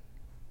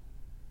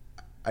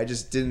I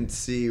just didn't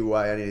see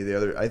why any of the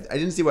other. I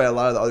didn't see why a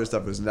lot of the other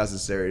stuff was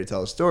necessary to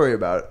tell a story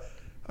about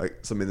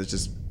something that's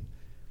just.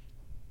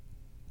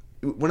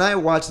 When I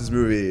watch this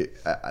movie,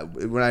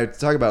 when I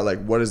talk about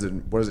like what is it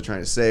trying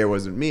to say or what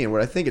does it mean, what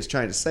I think it's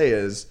trying to say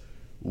is,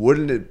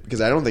 wouldn't it?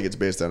 Because I don't think it's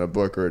based on a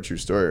book or a true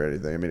story or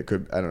anything. I mean, it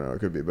could. I don't know. It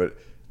could be, but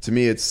to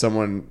me, it's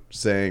someone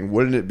saying,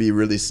 wouldn't it be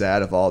really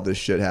sad if all this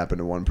shit happened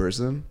to one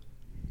person?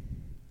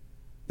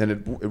 Then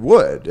it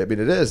would. I mean,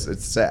 it is.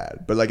 It's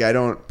sad, but like I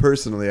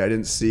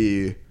didn't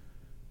see.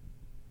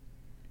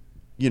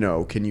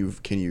 Can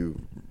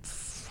you?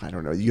 I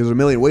don't know. There's a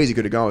million ways you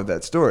could have gone with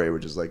that story,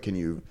 which is like, can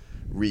you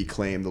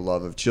reclaim the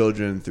love of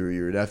children through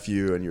your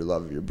nephew and your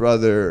love of your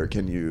brother, or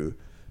can you,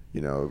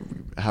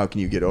 how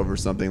can you get over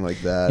something like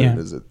that? Yeah.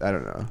 Is it? I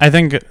don't know. I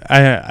think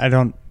I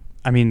don't.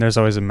 I mean, there's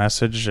always a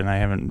message, and I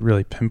haven't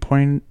really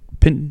pinpointed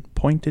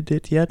pinpointed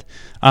it yet.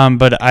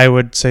 But I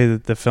would say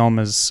that the film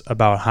is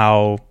about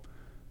how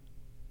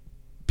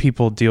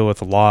people deal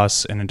with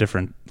loss in a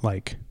different,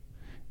 like,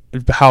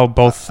 how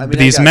both I mean,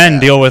 these I got men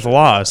that. deal with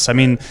loss. I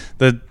mean,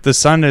 the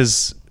son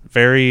is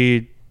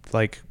very,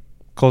 like,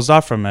 closed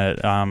off from it.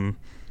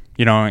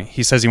 You know,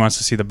 he says he wants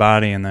to see the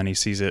body, and then he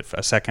sees it for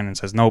a second and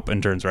says nope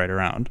and turns right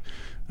around.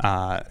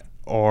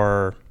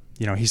 Or,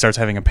 you know, he starts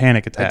having a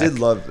panic attack. I did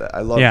love that. I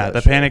love yeah, that.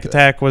 the shit panic like that.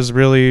 attack was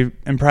really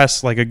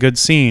impressed, like a good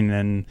scene.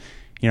 And,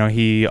 you know,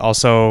 he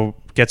also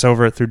gets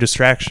over it through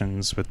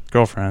distractions with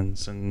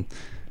girlfriends. And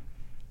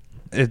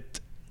it,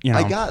 you know.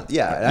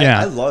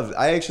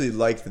 I actually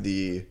liked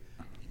the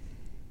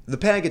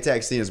panic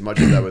attack scene as much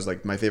as that was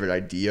like my favorite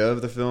idea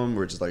of the film,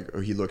 where it's just like, oh,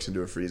 he looks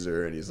into a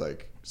freezer and he's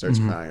like starts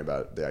crying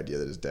about the idea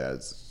that his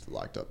dad's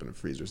locked up in a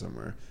freezer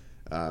somewhere.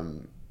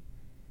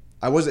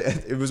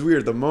 It was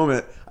weird. The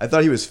moment I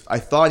thought he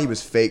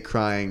was fake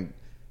crying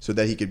so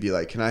that he could be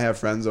like, can I have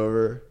friends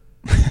over?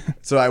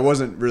 So I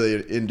wasn't really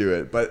into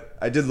it, but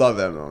I did love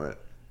that moment.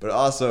 But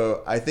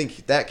also, I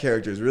think that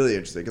character is really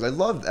interesting because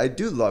I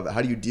do love it.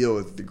 How do you deal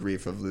with the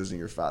grief of losing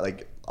your father?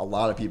 Like, a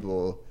lot of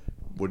people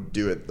would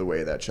do it the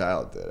way that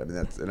child did. I mean,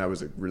 that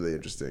was a really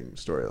interesting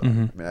storyline.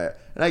 I mean,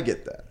 I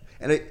get that.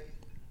 And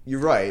you're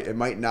right. It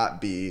might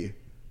not be.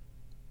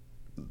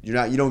 You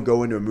don't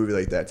go into a movie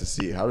like that to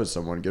see how does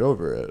someone get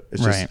over it.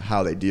 It's just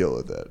how they deal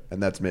with it,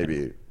 and that's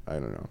maybe, I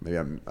don't know. Maybe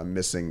I'm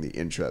missing the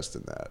interest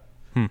in that.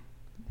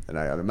 And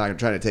I'm not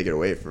trying to take it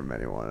away from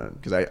anyone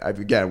because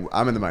again,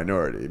 I'm in the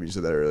minority. You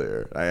said that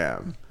earlier. I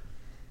am.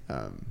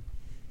 I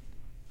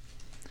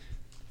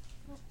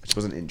just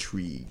wasn't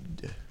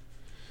intrigued.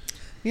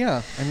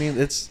 Yeah, I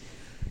mean,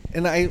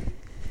 and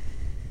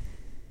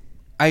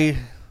I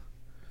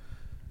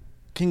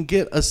can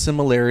get a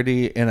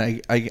similarity, and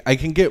I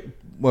can get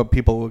what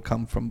people would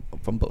come from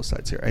both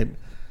sides here.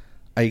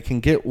 I can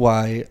get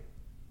why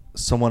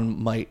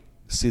someone might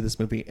see this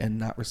movie and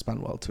not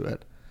respond well to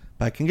it.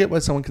 But I can get why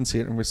someone can see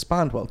it and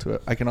respond well to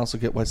it. I can also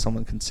get why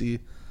someone can see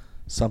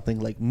something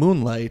like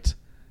Moonlight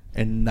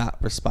and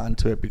not respond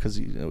to it because,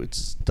 you know, it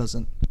just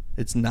doesn't.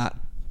 It's not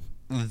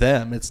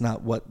them. It's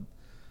not what,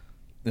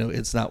 you know.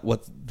 It's not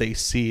what they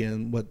see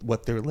and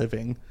what they're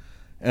living.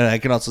 And I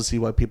can also see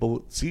why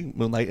people see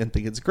Moonlight and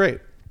think it's great.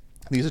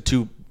 These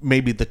are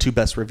maybe the two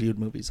best reviewed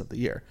movies of the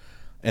year,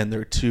 and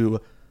they're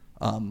two.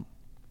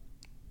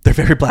 They're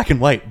very black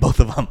and white, both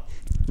of them.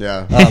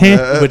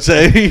 Yeah, which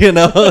you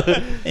know,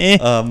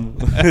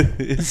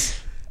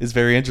 is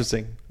very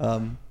interesting.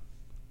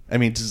 I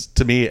mean, just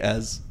to me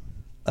as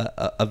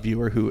a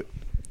viewer who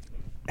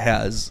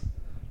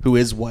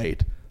is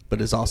white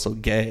but is also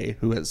gay,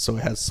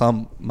 has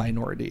some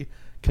minority,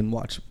 can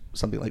watch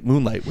something like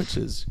Moonlight, which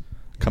is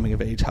coming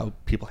of age, how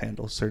people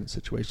handle certain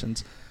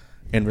situations,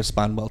 and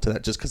respond well to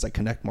that just because I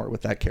connect more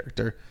with that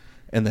character,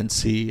 and then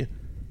see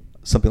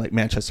something like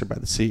Manchester by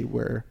the Sea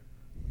where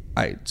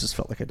I just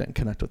felt like I didn't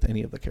connect with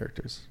any of the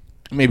characters.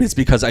 Maybe it's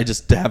because I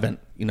just haven't,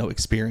 you know,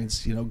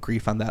 experienced, you know,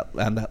 grief on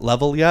that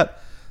level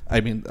yet.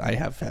 I mean, I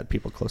have had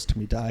people close to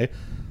me die,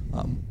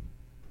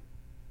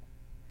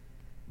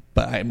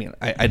 but I mean,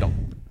 I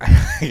don't.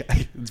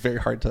 It's very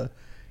hard to.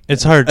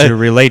 It's hard to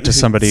relate to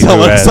somebody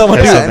someone who's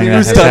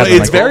done.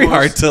 It's very almost,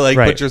 hard to like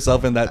right. put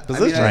yourself in that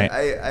position. I mean,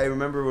 I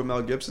remember what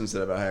Mel Gibson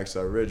said about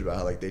Hacksaw Ridge, about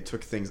how like they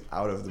took things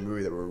out of the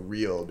movie that were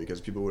real because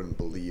people wouldn't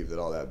believe that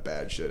all that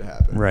bad shit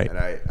happened. Right. And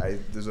I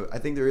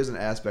think there is an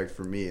aspect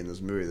for me in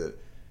this movie that,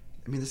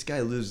 I mean, this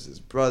guy loses his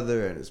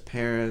brother and his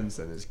parents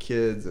and his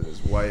kids and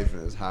his wife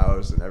and his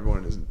house, and everyone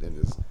in his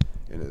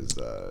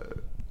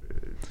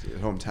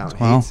hometown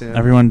hates him.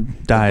 Everyone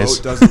dies.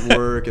 The boat doesn't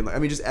work, and I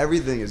mean, just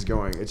everything is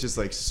going. It's just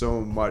like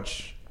so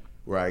much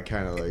where I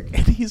kind of like.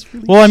 And he's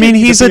really. Well, I mean,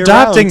 he's shitty to be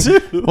adopting.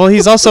 around, too. Well,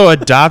 he's also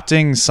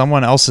adopting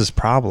someone else's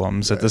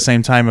problems at the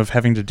same time of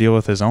having to deal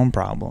with his own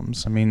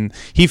problems. I mean,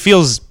 he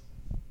feels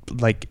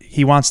like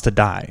he wants to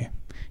die.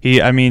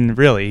 I mean,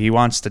 really, he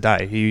wants to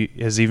die. He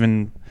has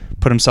even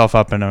put himself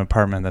up in an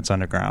apartment that's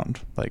underground.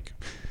 Like,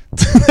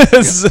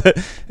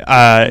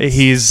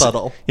 he's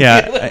subtle.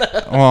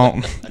 Yeah.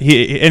 Well,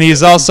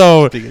 he's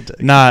also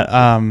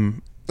not.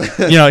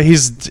 You know,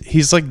 he's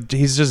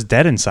just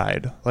dead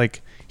inside.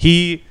 Like,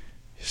 he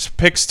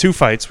picks two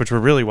fights, which were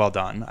really well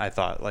done. I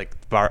thought, like,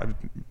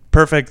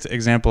 perfect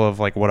example of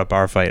like what a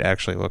bar fight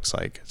actually looks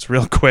like. It's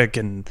real quick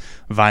and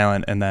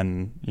violent, and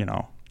then, you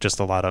know, just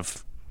a lot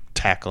of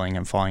tackling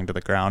and falling to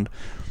the ground.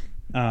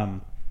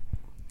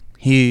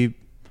 He,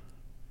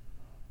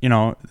 you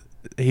know,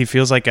 he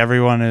feels like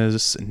everyone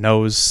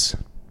knows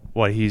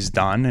what he's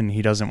done, and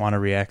he doesn't want to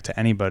react to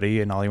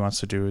anybody, and all he wants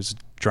to do is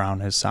drown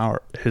his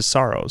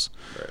sorrows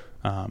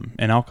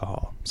in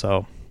alcohol.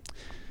 So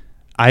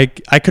I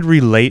could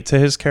relate to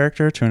his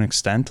character to an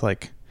extent,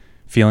 like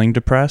feeling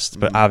depressed,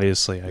 but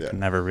obviously I could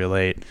never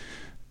relate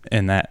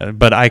in that.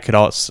 But I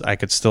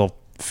could still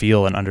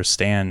feel and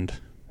understand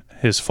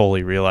his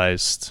fully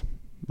realized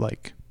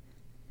like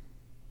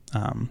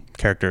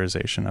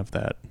characterization of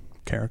that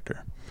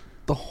character.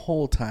 The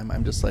whole time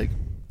I'm just like,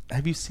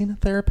 have you seen a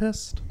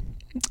therapist?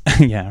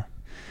 Yeah,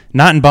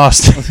 not in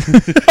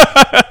Boston.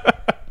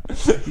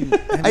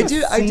 I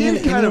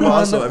did kind of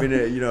also. I mean,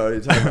 you're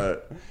talking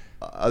about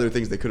other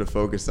things they could have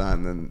focused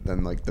on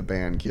than like the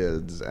band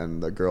kids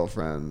and the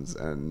girlfriends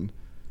and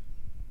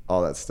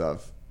all that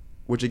stuff.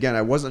 Which again,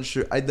 I wasn't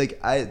sure. I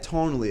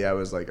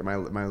was like, am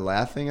I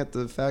laughing at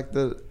the fact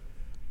that,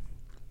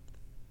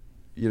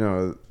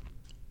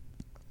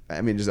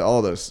 I mean, just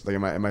all those. Like,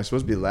 am I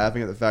supposed to be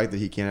laughing at the fact that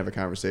he can't have a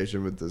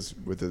conversation with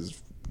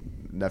his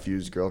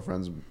nephew's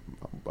girlfriend's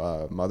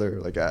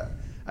mother? Like, I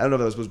don't know if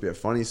that was supposed to be a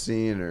funny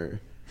scene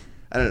or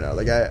I don't know.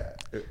 Like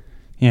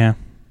yeah.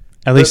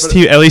 At least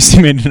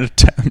he made an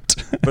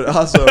attempt. But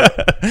also,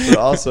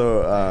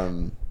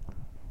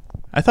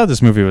 I thought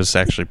this movie was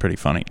actually pretty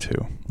funny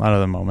too. A lot of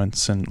the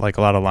moments and like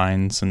a lot of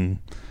lines and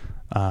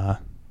a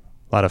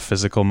lot of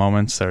physical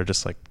moments that are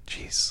just like,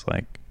 geez,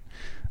 like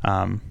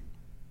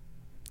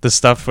the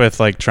stuff with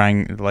like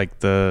trying like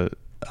the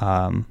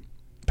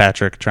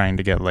Patrick trying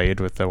to get laid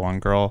with the one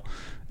girl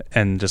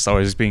and just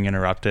always being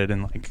interrupted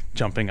and like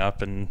jumping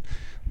up and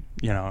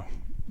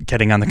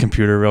getting on the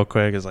computer real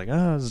quick is like,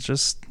 oh, it's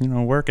just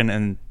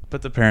working,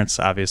 but the parents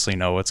obviously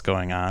know what's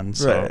going on,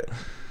 so right.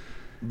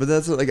 But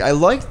that's like, I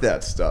liked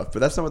that stuff, but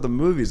that's not what the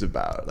movie's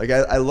about. Like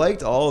I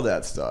liked all of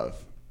that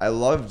stuff.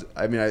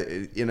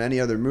 In any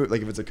other movie,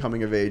 like if it's a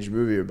coming of age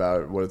movie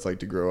about what it's like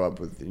to grow up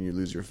with and you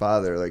lose your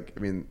father, like, I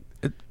mean,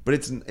 but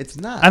it's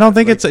not. I don't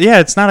think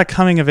it's not a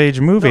coming of age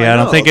movie. No, I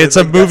don't think it's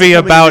a movie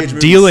about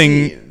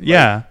dealing,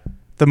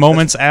 the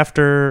moments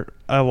after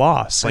a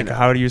loss. Like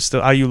how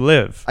you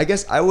live. I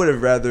guess I would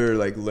have rather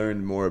like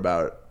learned more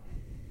about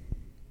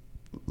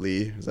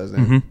Lee. Is that his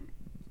name? Mm-hmm.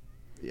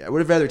 Yeah, I would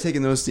have rather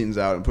taken those scenes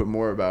out and put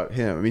more about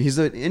him. I mean, he's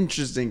an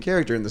interesting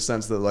character in the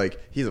sense that like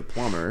he's a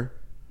plumber,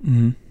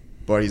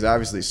 but he's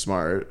obviously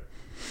smart.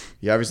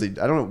 I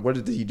don't know, what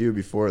did he do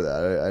before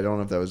that? I don't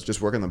know if that was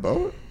just work on the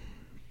boat.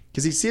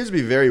 Because he seems to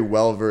be very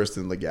well versed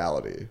in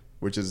legality,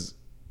 which is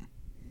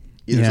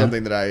either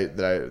something that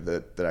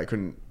I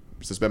couldn't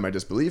suspend my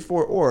disbelief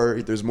for,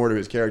 or there's more to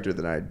his character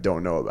than I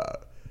don't know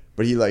about.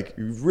 But he like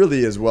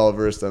really is well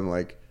versed on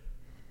like,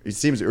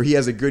 he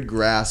has a good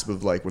grasp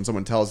of like when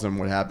someone tells him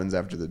what happens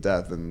after the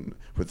death and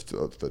with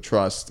the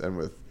trust and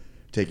with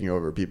taking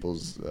over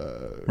people's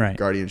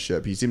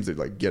guardianship. He seems to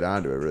like get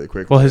onto it really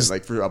quickly. Well,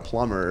 like for a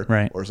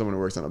plumber or someone who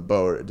works on a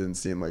boat, it didn't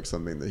seem like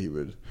something that he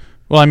would.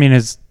 Well, I mean,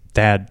 his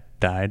dad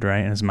died, right?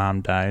 And his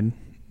mom died.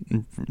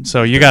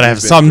 So you got to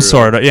have some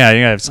sort of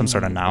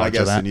sort of knowledge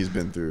of that. And he's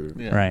been through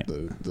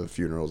the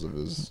funerals of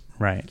his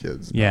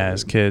kids. Yeah,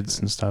 his kids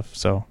and stuff.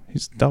 So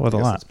he's dealt with a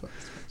lot.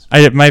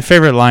 My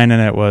favorite line in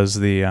it was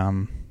the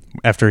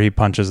after he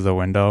punches the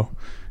window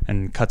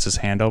and cuts his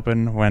hand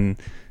open when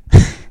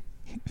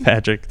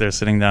Patrick, they're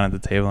sitting down at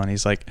the table and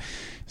he's like,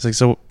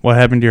 so what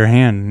happened to your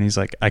hand? And he's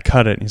like, I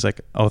cut it. And he's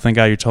like, oh, thank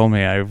God you told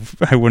me. I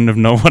wouldn't have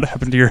known what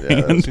happened to your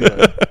hand.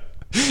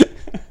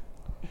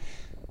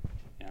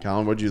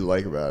 Colin, what did you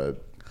like about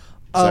it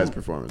besides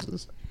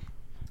performances?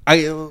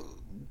 The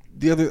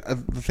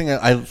thing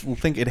I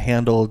think it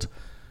handled,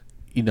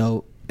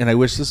 and I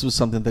wish this was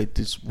something they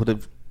just would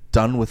have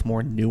done with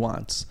more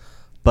nuance,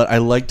 but I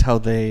liked how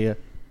they,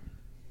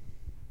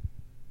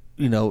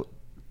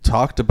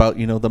 talked about,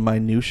 the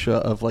minutia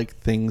of like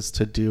things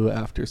to do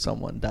after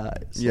someone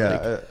dies.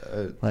 Yeah.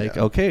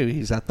 Okay,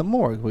 he's at the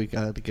morgue. We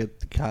got to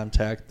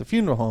contact the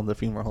funeral home. The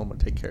funeral home will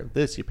take care of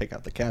this. You pick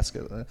out the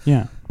casket.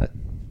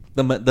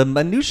 The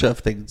minutia of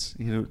things,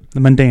 the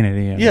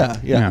mundanity.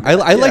 Yeah.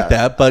 I like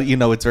that, but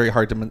it's very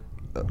hard to,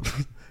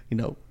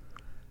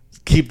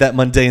 keep that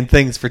mundane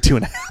things for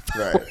 2.5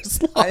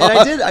 hours long.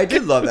 And I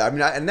did love that. I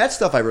mean, and that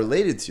stuff I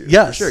related to,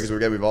 for sure, because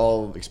we've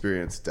all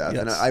experienced death.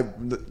 Yes.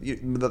 And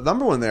the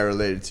number one that I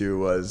related to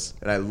was,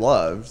 and I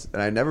loved,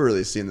 and I never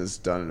really seen this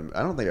done.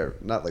 I don't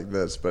think not like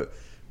this, but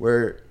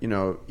where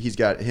he's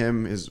got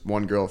his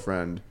one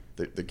girlfriend.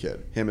 The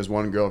kid, his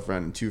one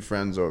girlfriend and 2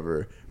 friends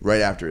over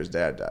right after his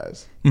dad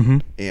dies. Mm-hmm.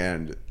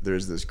 And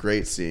there's this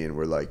great scene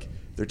where like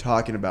they're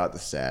talking about the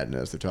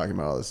sadness, they're talking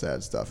about all the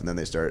sad stuff, and then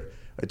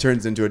it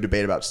turns into a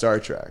debate about Star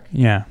Trek.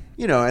 Yeah.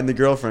 And the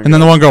girlfriend and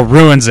then the one girl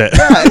ruins it.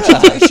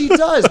 Yeah, she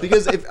does,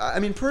 because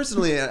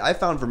personally, I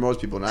found for most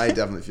people, and I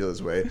definitely feel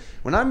this way,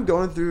 when I'm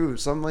going through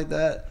something like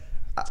that,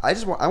 I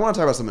want to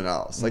talk about something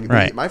else. Like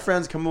my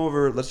friends come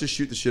over, let's just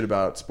shoot the shit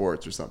about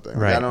sports or something.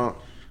 Like,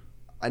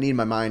 I need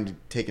my mind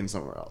taken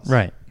somewhere else.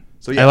 Right.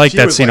 So I like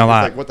that scene a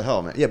lot. Like, what the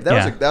hell, man? Yeah, but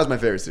that was my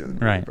favorite scene.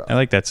 Right. I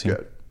like that scene.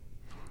 Good.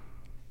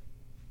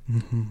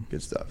 Mm-hmm.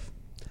 Good stuff.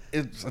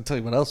 I'll tell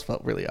you what else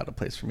felt really out of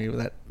place for me, with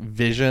that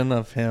vision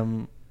of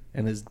him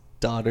and his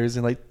daughters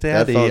and like,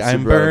 Daddy,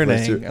 I'm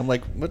burning. I'm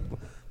like, what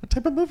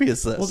type of movie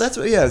is this? Well, that's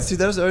see,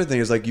 that was the other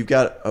thing, is like you've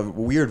got a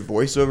weird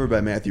voiceover by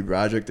Matthew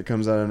Broderick that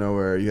comes out of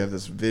nowhere. You have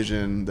this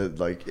vision that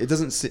like it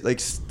doesn't like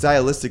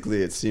stylistically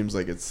it seems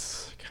like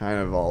it's kind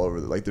of all over.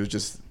 Like there's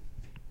just,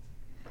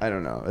 I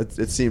don't know.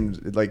 It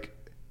seemed like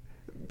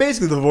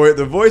basically the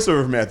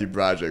voiceover of Matthew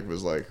Broderick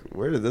was like,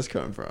 where did this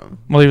come from?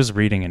 Well, he was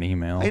reading an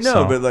email. I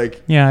know, but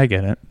like, yeah, I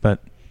get it.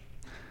 But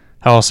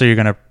how else are you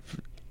gonna?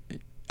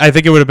 I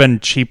think it would have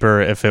been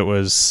cheaper if it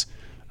was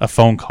a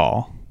phone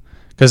call,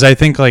 because I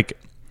think like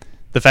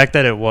the fact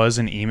that it was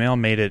an email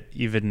made it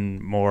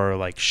even more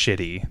like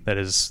shitty that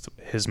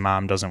his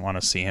mom doesn't want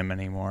to see him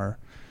anymore.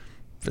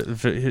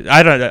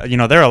 I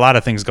don't, there are a lot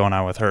of things going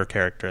on with her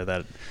character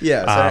that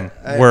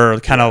were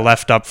kind of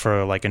left up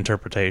for like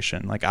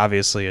interpretation. Like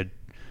obviously a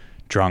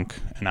drunk,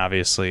 and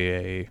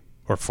obviously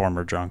or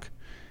former drunk,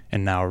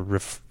 and now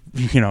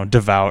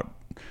devout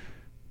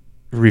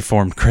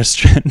Reformed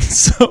Christian.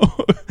 So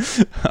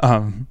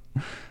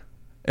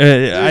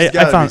there's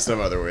gotta I found be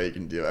some other way you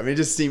can do it. I mean,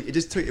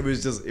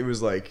 it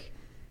was like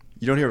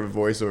you don't hear a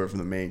voiceover from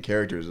the main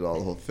characters at all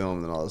the whole film,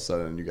 and then all of a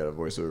sudden you got a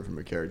voiceover from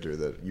a character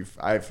that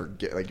I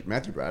forget. Like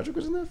Matthew Broderick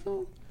was in that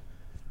film.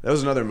 That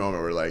was another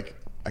moment where like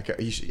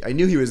I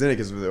knew he was in it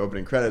because of the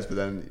opening credits, but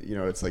then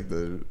it's like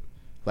the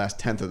last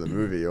tenth of the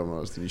movie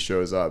almost, and he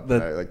shows up,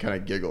 and I like kind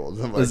of giggled.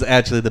 It was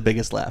actually the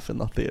biggest laugh in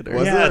the theater.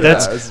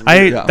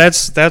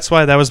 That's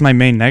why that was my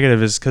main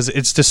negative, is because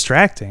it's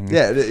distracting.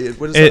 Yeah,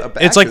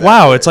 it's like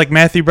wow, it's like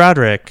Matthew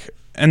Broderick,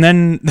 and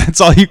then that's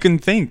all you can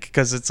think,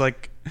 because it's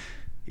like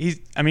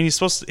he's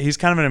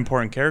kind of an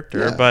important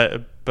character,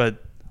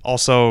 but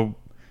also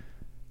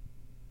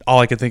all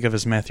I could think of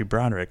is Matthew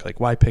Broderick. Like,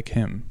 why pick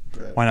him?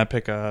 Right. Why not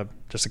pick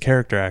just a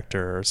character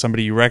actor or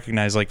somebody you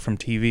recognize like from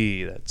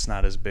TV that's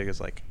not as big as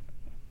like,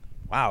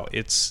 wow,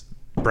 it's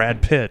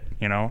Brad Pitt,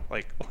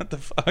 like what the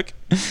fuck?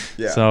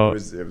 Yeah. So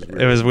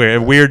it was weird.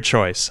 A weird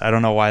choice. I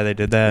don't know why they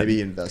did that. Maybe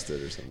he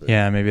invested or something.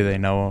 Yeah, maybe they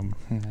know him.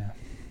 Yeah.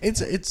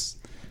 It's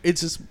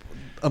just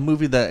a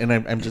movie that, and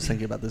I'm just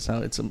thinking about this now.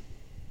 It's a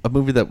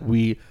movie that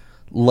we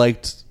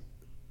liked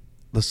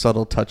the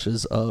subtle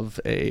touches of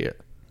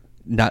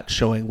not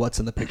showing what's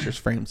in the pictures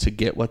frames to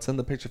get what's in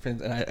the picture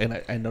frames,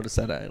 and I noticed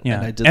that.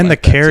 And the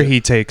care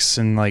he takes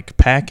in like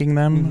packing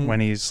them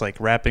when he's like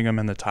wrapping them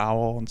in the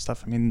towel and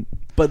stuff. I mean,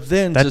 but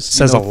then that just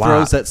says a lot.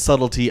 Throws that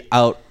subtlety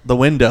out the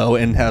window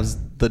and has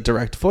the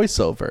direct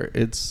voiceover.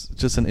 It's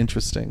just an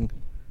interesting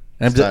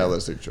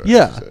stylistic choice.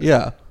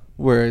 Yeah.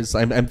 Whereas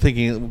I'm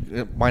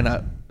thinking, why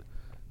not,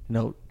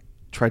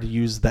 try to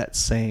use that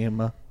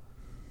same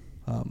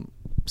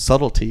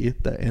subtlety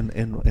that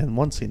in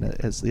one scene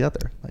as the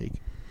other. Like,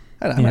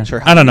 I'm not sure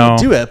how to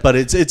do it, but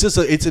it's just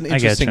it's an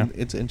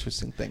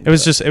interesting thing.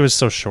 It was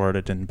so short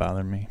it didn't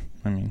bother me.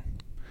 I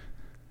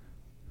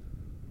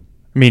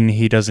mean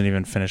he doesn't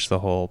even finish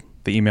the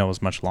email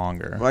was much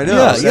longer. Well, I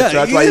know.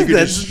 That's why you could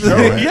just show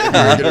it.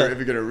 Yeah. If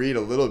you're gonna read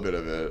a little bit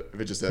of it, if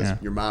it just says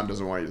your mom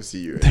doesn't want you to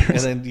see you, and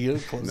then you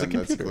close the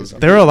computer.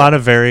 There were a lot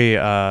of very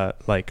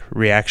like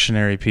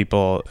reactionary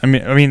people. I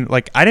mean,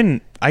 like I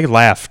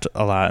laughed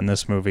a lot in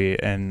this movie,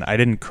 and I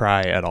didn't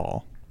cry at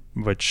all,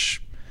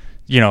 which,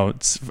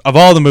 of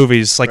all the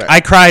movies, like I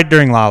cried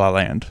during La La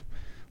Land.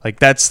 Like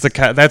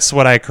that's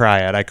what I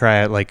cry at. I cry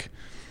at like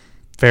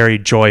very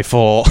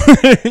joyful,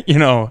 kind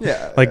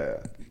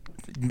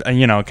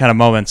of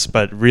moments,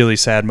 but really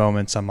sad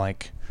moments. I'm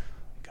like,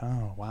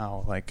 oh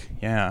wow, like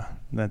yeah,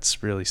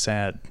 that's really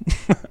sad.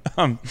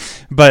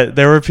 But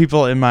there were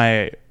people in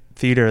my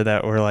theater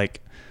that were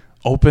like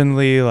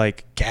openly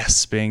like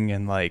gasping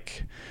and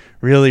like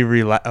really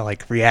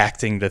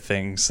reacting to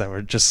things that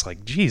were just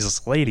like,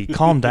 Jesus, lady,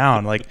 calm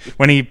down. Like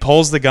when he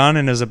pulls the gun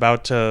and is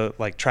about to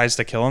like tries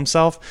to kill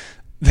himself,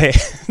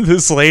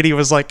 this lady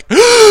was like,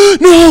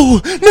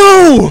 no.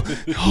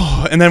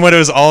 And then when it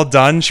was all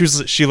done,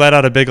 she let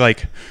out a big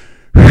like.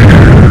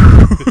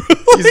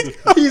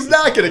 He's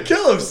not gonna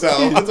kill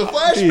himself. It's a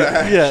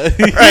flashback. Yeah.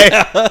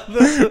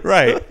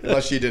 Right.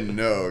 Unless she didn't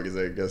know, because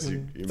I guess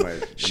you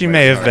might. She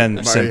may have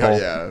been simple.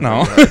 Yeah.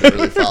 No. You didn't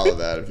really follow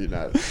that if you're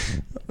not.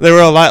 There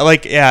were a lot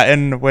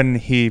and when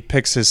he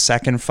picks his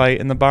second fight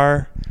in the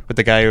bar with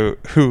the guy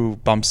who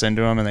bumps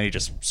into him and then he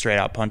just straight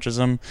out punches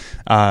him,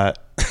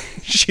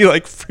 she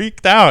like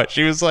freaked out.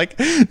 She was like,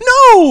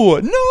 no.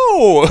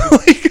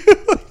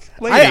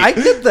 Lady, I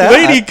get that.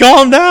 Lady,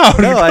 calm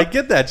down. No, I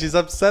get that. She's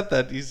upset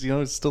that he's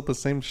still the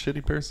same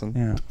shitty person.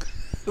 Yeah.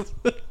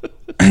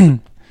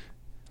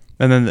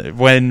 And then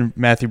when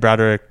Matthew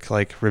Broderick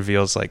like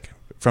reveals like,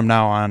 from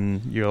now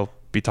on you'll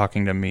be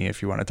talking to me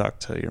if you want to talk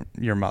to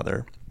your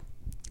mother.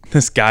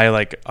 This guy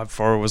like up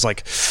forward was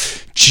like,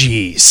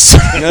 jeez.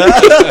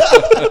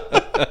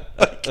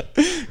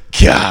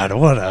 God,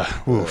 what a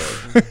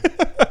oof.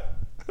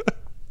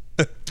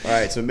 All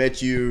right, so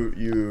Mitch,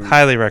 you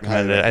highly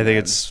recommend it. I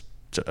think it's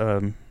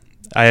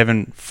I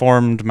haven't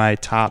formed my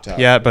top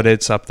yet, but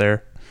it's up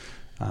there.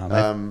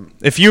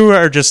 If you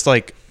are just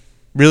like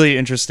really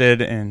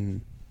interested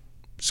in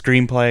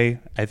screenplay,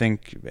 I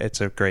think it's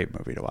a great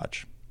movie to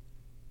watch.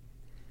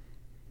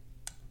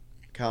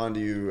 Colin,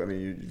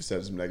 you've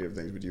said some negative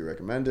things, but do you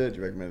recommend it? Do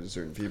you recommend it to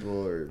certain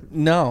people, or?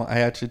 No, I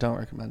actually don't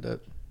recommend it.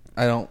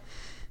 I don't.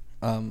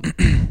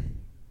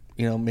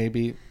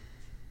 Maybe.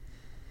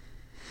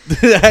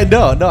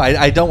 No,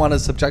 I don't want to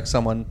subject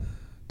someone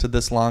to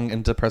this long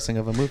and depressing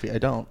of a movie. I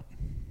don't.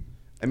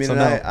 I mean, So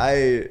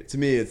to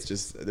me, it's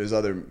just there's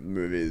other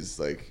movies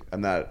like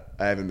I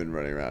haven't been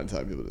running around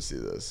telling people to see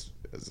this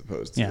as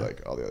opposed to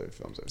like all the other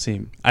films I've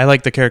seen. I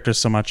like the characters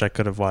so much I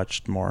could have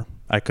watched more.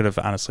 I could have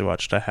honestly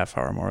watched a half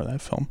hour more of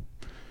that film.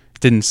 It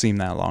didn't seem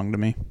that long to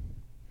me.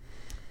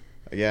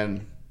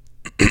 Again,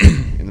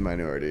 the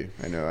minority.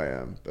 I know I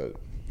am, but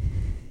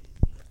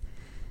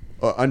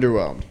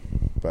underwhelmed.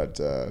 But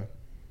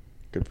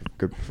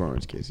good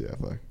performance, Casey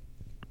Affleck.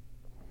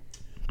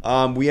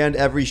 We end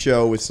every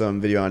show with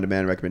some video on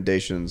demand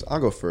recommendations. I'll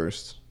go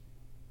first.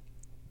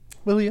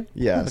 Will you?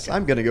 Yes, Okay.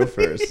 I'm gonna go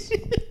first.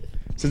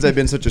 Since I've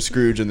been such a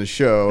Scrooge in the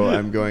show,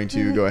 I'm going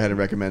to go ahead and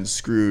recommend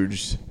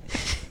Scrooged,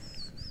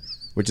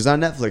 which is on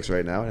Netflix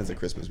right now, and it's a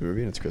Christmas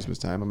movie, and it's Christmas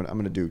time. I'm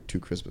gonna do 2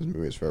 Christmas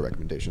movies for our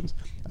recommendations.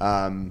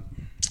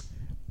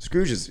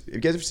 Scrooge is. Have you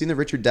guys ever seen the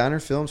Richard Donner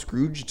film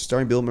Scrooge,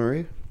 starring Bill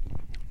Murray?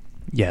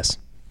 Yes.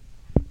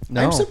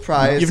 No. I'm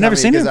surprised. You've never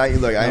seen it? I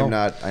am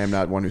No.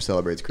 not one who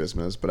celebrates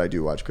Christmas, but I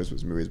do watch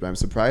Christmas movies. But I'm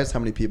surprised how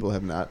many people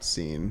have not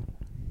seen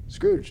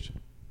Scrooged.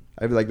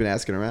 I've been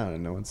asking around,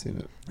 and no one's seen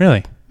it.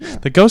 Really?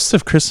 The Ghost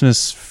of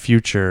Christmas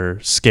Future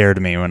scared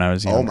me when I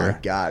was Oh younger. my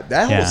god,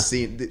 that Yeah. whole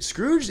scene!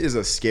 Scrooge is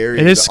a scary.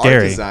 It is the scary.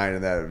 Art design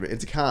in that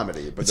it's a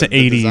comedy, but It's the an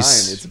 80s,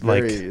 design,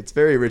 it's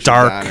very Richard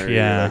dark, Donner.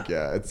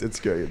 yeah. It's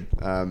good.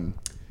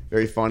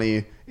 Very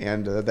funny,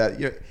 and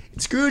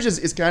Scrooge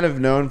is kind of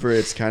known for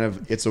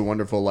It's a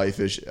Wonderful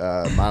Life-ish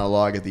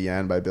monologue at the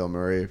end by Bill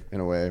Murray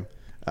in a way.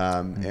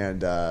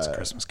 It's a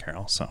Christmas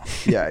Carol, so.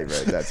 Yeah, right.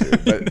 That's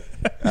it. But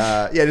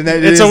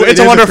It's a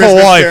a Wonderful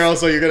Christmas Life. Carol,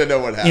 so you're gonna know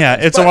what happens. Yeah,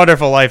 It's But- a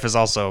Wonderful Life is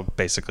also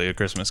basically a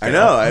Christmas I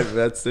Carol. know.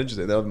 That's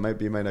interesting. That might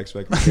be my next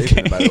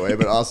recommendation, by the way.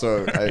 But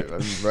also,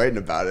 I'm writing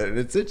about it, and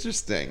it's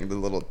interesting the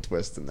little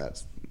twist in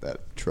that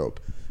trope.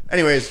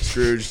 Anyways,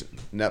 Scrooge,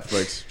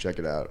 Netflix, check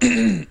it out.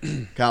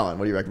 Colin,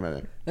 what are you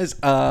recommending?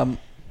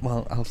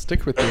 Well, I'll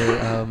stick with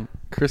your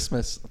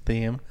Christmas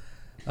theme.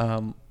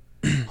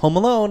 Home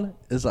Alone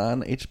is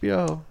on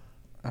HBO,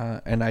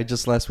 and I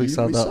just last week We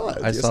saw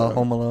saw saw it,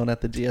 Home Alone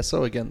at the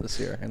DSO again this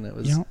year, and it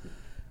was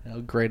Yeah.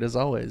 great as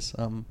always.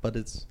 But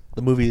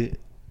the movie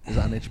is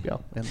on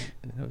HBO, and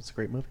it was a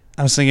great movie.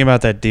 I was thinking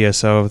about that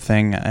DSO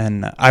thing,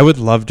 and I would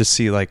love to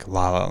see like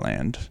La La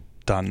Land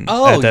done.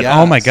 Oh, at that. yes,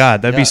 Oh my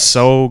God, that'd be yes.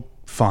 so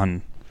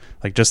fun.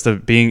 Like just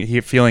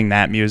feeling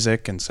that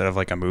music instead of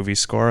like a movie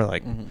score,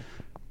 like,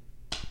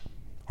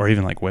 or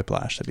even like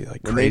Whiplash. That'd be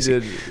like When crazy.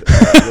 they did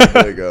a little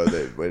bit ago,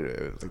 it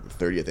was like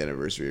the 30th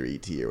anniversary of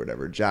E.T. or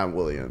whatever. John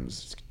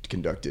Williams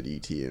conducted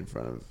E.T. in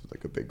front of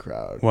like a big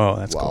crowd. Whoa,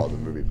 that's while cool. the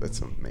movie.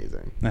 That's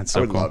amazing. That's I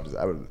so would cool. love to.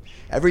 I would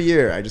every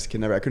year. I just can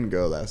never. I couldn't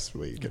go last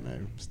week, and I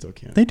still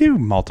can't. They do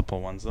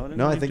multiple ones though.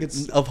 No, I think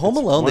it's Of Home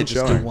it's Alone, they one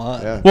just do showing.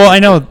 one. Yeah. Well, I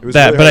know It was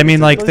that, really but I hard mean,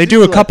 to like do. they Well,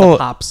 do a the couple.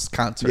 Pops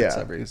concerts Yeah.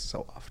 every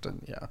so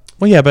often. Yeah.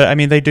 Well, yeah, but I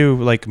mean, they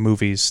do like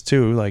movies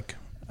too. Like,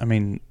 I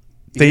mean,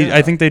 Yeah.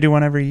 I think they do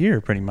one every year,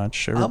 pretty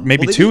much, or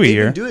maybe Well, 2 a they've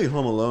year. been doing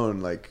Home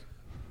Alone like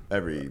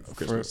every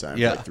Christmas time.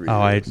 yeah. For like 3 Oh,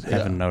 I years.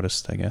 haven't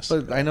noticed. I guess.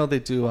 But I know they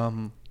do. I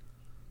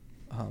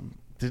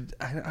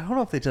don't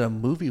know if they did a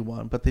movie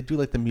one, but they do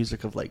like the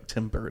music of like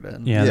Tim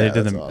Burton. Yeah, Yeah, they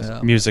did that's the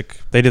awesome. music.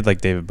 They did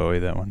like David Bowie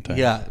that one time.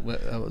 Yeah,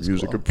 that was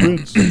Music cool. of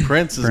Prince.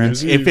 Prince is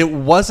Prince. if it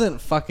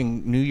wasn't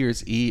fucking New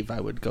Year's Eve, I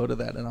would go to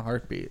that in a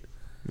heartbeat.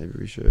 Maybe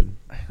we should.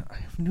 I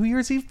have New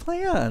Year's Eve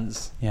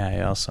plans. Yeah, I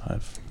also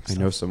have. I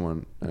know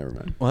someone. Never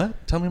mind.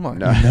 What? Tell me more.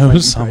 No. I know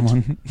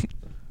someone.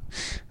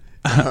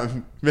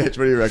 Mitch,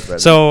 what do you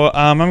recommend? So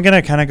I'm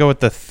gonna kind of go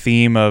with the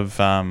theme of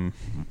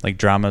like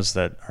dramas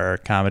that are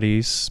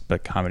comedies,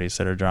 but comedies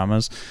that are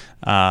dramas.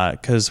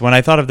 Because when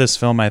I thought of this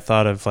film, I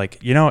thought of like,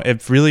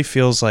 it really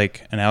feels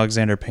like an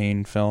Alexander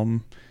Payne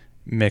film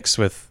mixed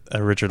with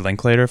a Richard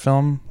Linklater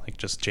film, like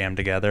just jammed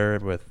together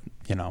with,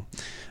 Yeah.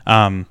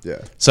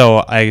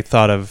 So I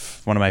thought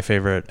of one of my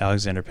favorite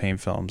Alexander Payne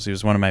films. He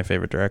was one of my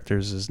favorite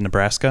directors. Is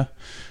Nebraska.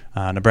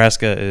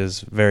 Nebraska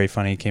is very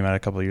funny. Came out a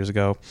couple of years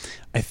ago.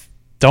 I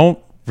don't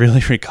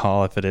really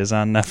recall if it is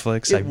on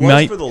Netflix. It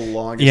was for the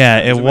longest Yeah,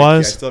 time. it So,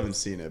 was. I still haven't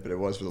seen it, but it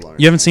was for the longest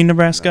You haven't seen time.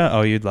 Nebraska? No.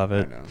 Oh, you'd love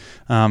it.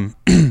 I know.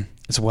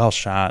 It's well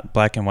shot.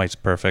 Black and white's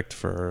perfect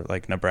for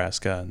like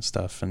Nebraska and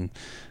stuff. And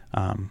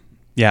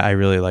yeah, I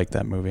really like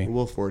that movie.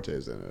 Will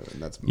Forte's in it,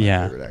 and that's my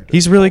Yeah. favorite actor.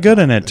 He's of really all good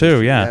in time it, too,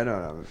 history. yeah.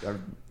 No,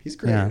 he's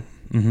great. Yeah.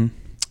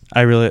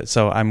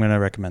 So I'm gonna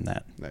recommend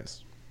that.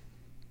 Nice.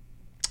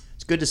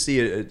 It's good to see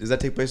it. Does that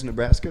take place in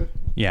Nebraska?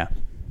 Yeah.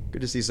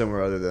 Good to see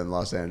somewhere other than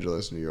Los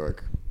Angeles, New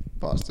York,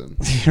 Boston.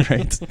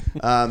 Right.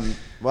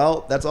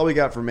 Well, that's all we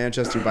got for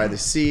Manchester by the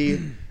Sea.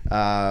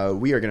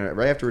 We are gonna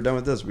right after we're done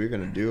with this, we're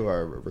gonna do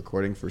our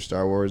recording for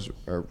Star Wars,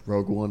 our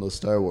Rogue One, the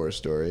Star Wars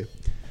story.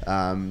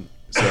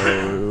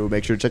 So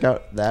make sure to check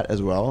out that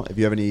as well. If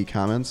you have any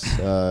comments,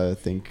 I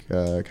think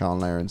Colin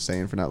and I are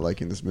insane for not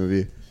liking this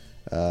movie,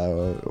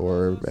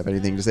 or have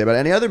anything to say about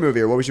any other movie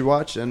or what we should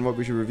watch and what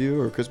we should review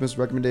or Christmas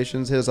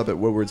recommendations, hit us up at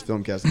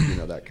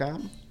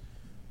woodwardsfilmcast@gmail.com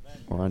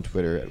or on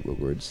Twitter at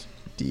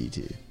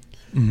woodwardsdet.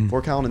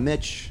 For Colin and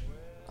Mitch,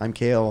 I'm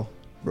Kale.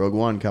 Rogue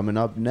One coming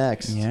up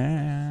next.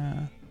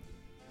 Yeah.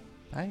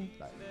 Bye.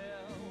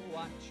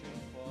 Watching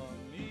for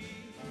me.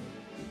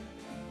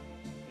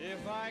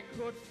 If I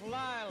could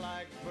fly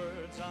like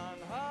birds on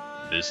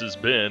high. This has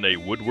been a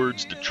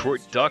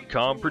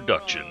WoodwardsDetroit.com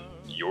production,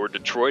 your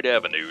Detroit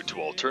avenue to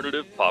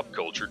alternative pop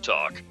culture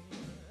talk.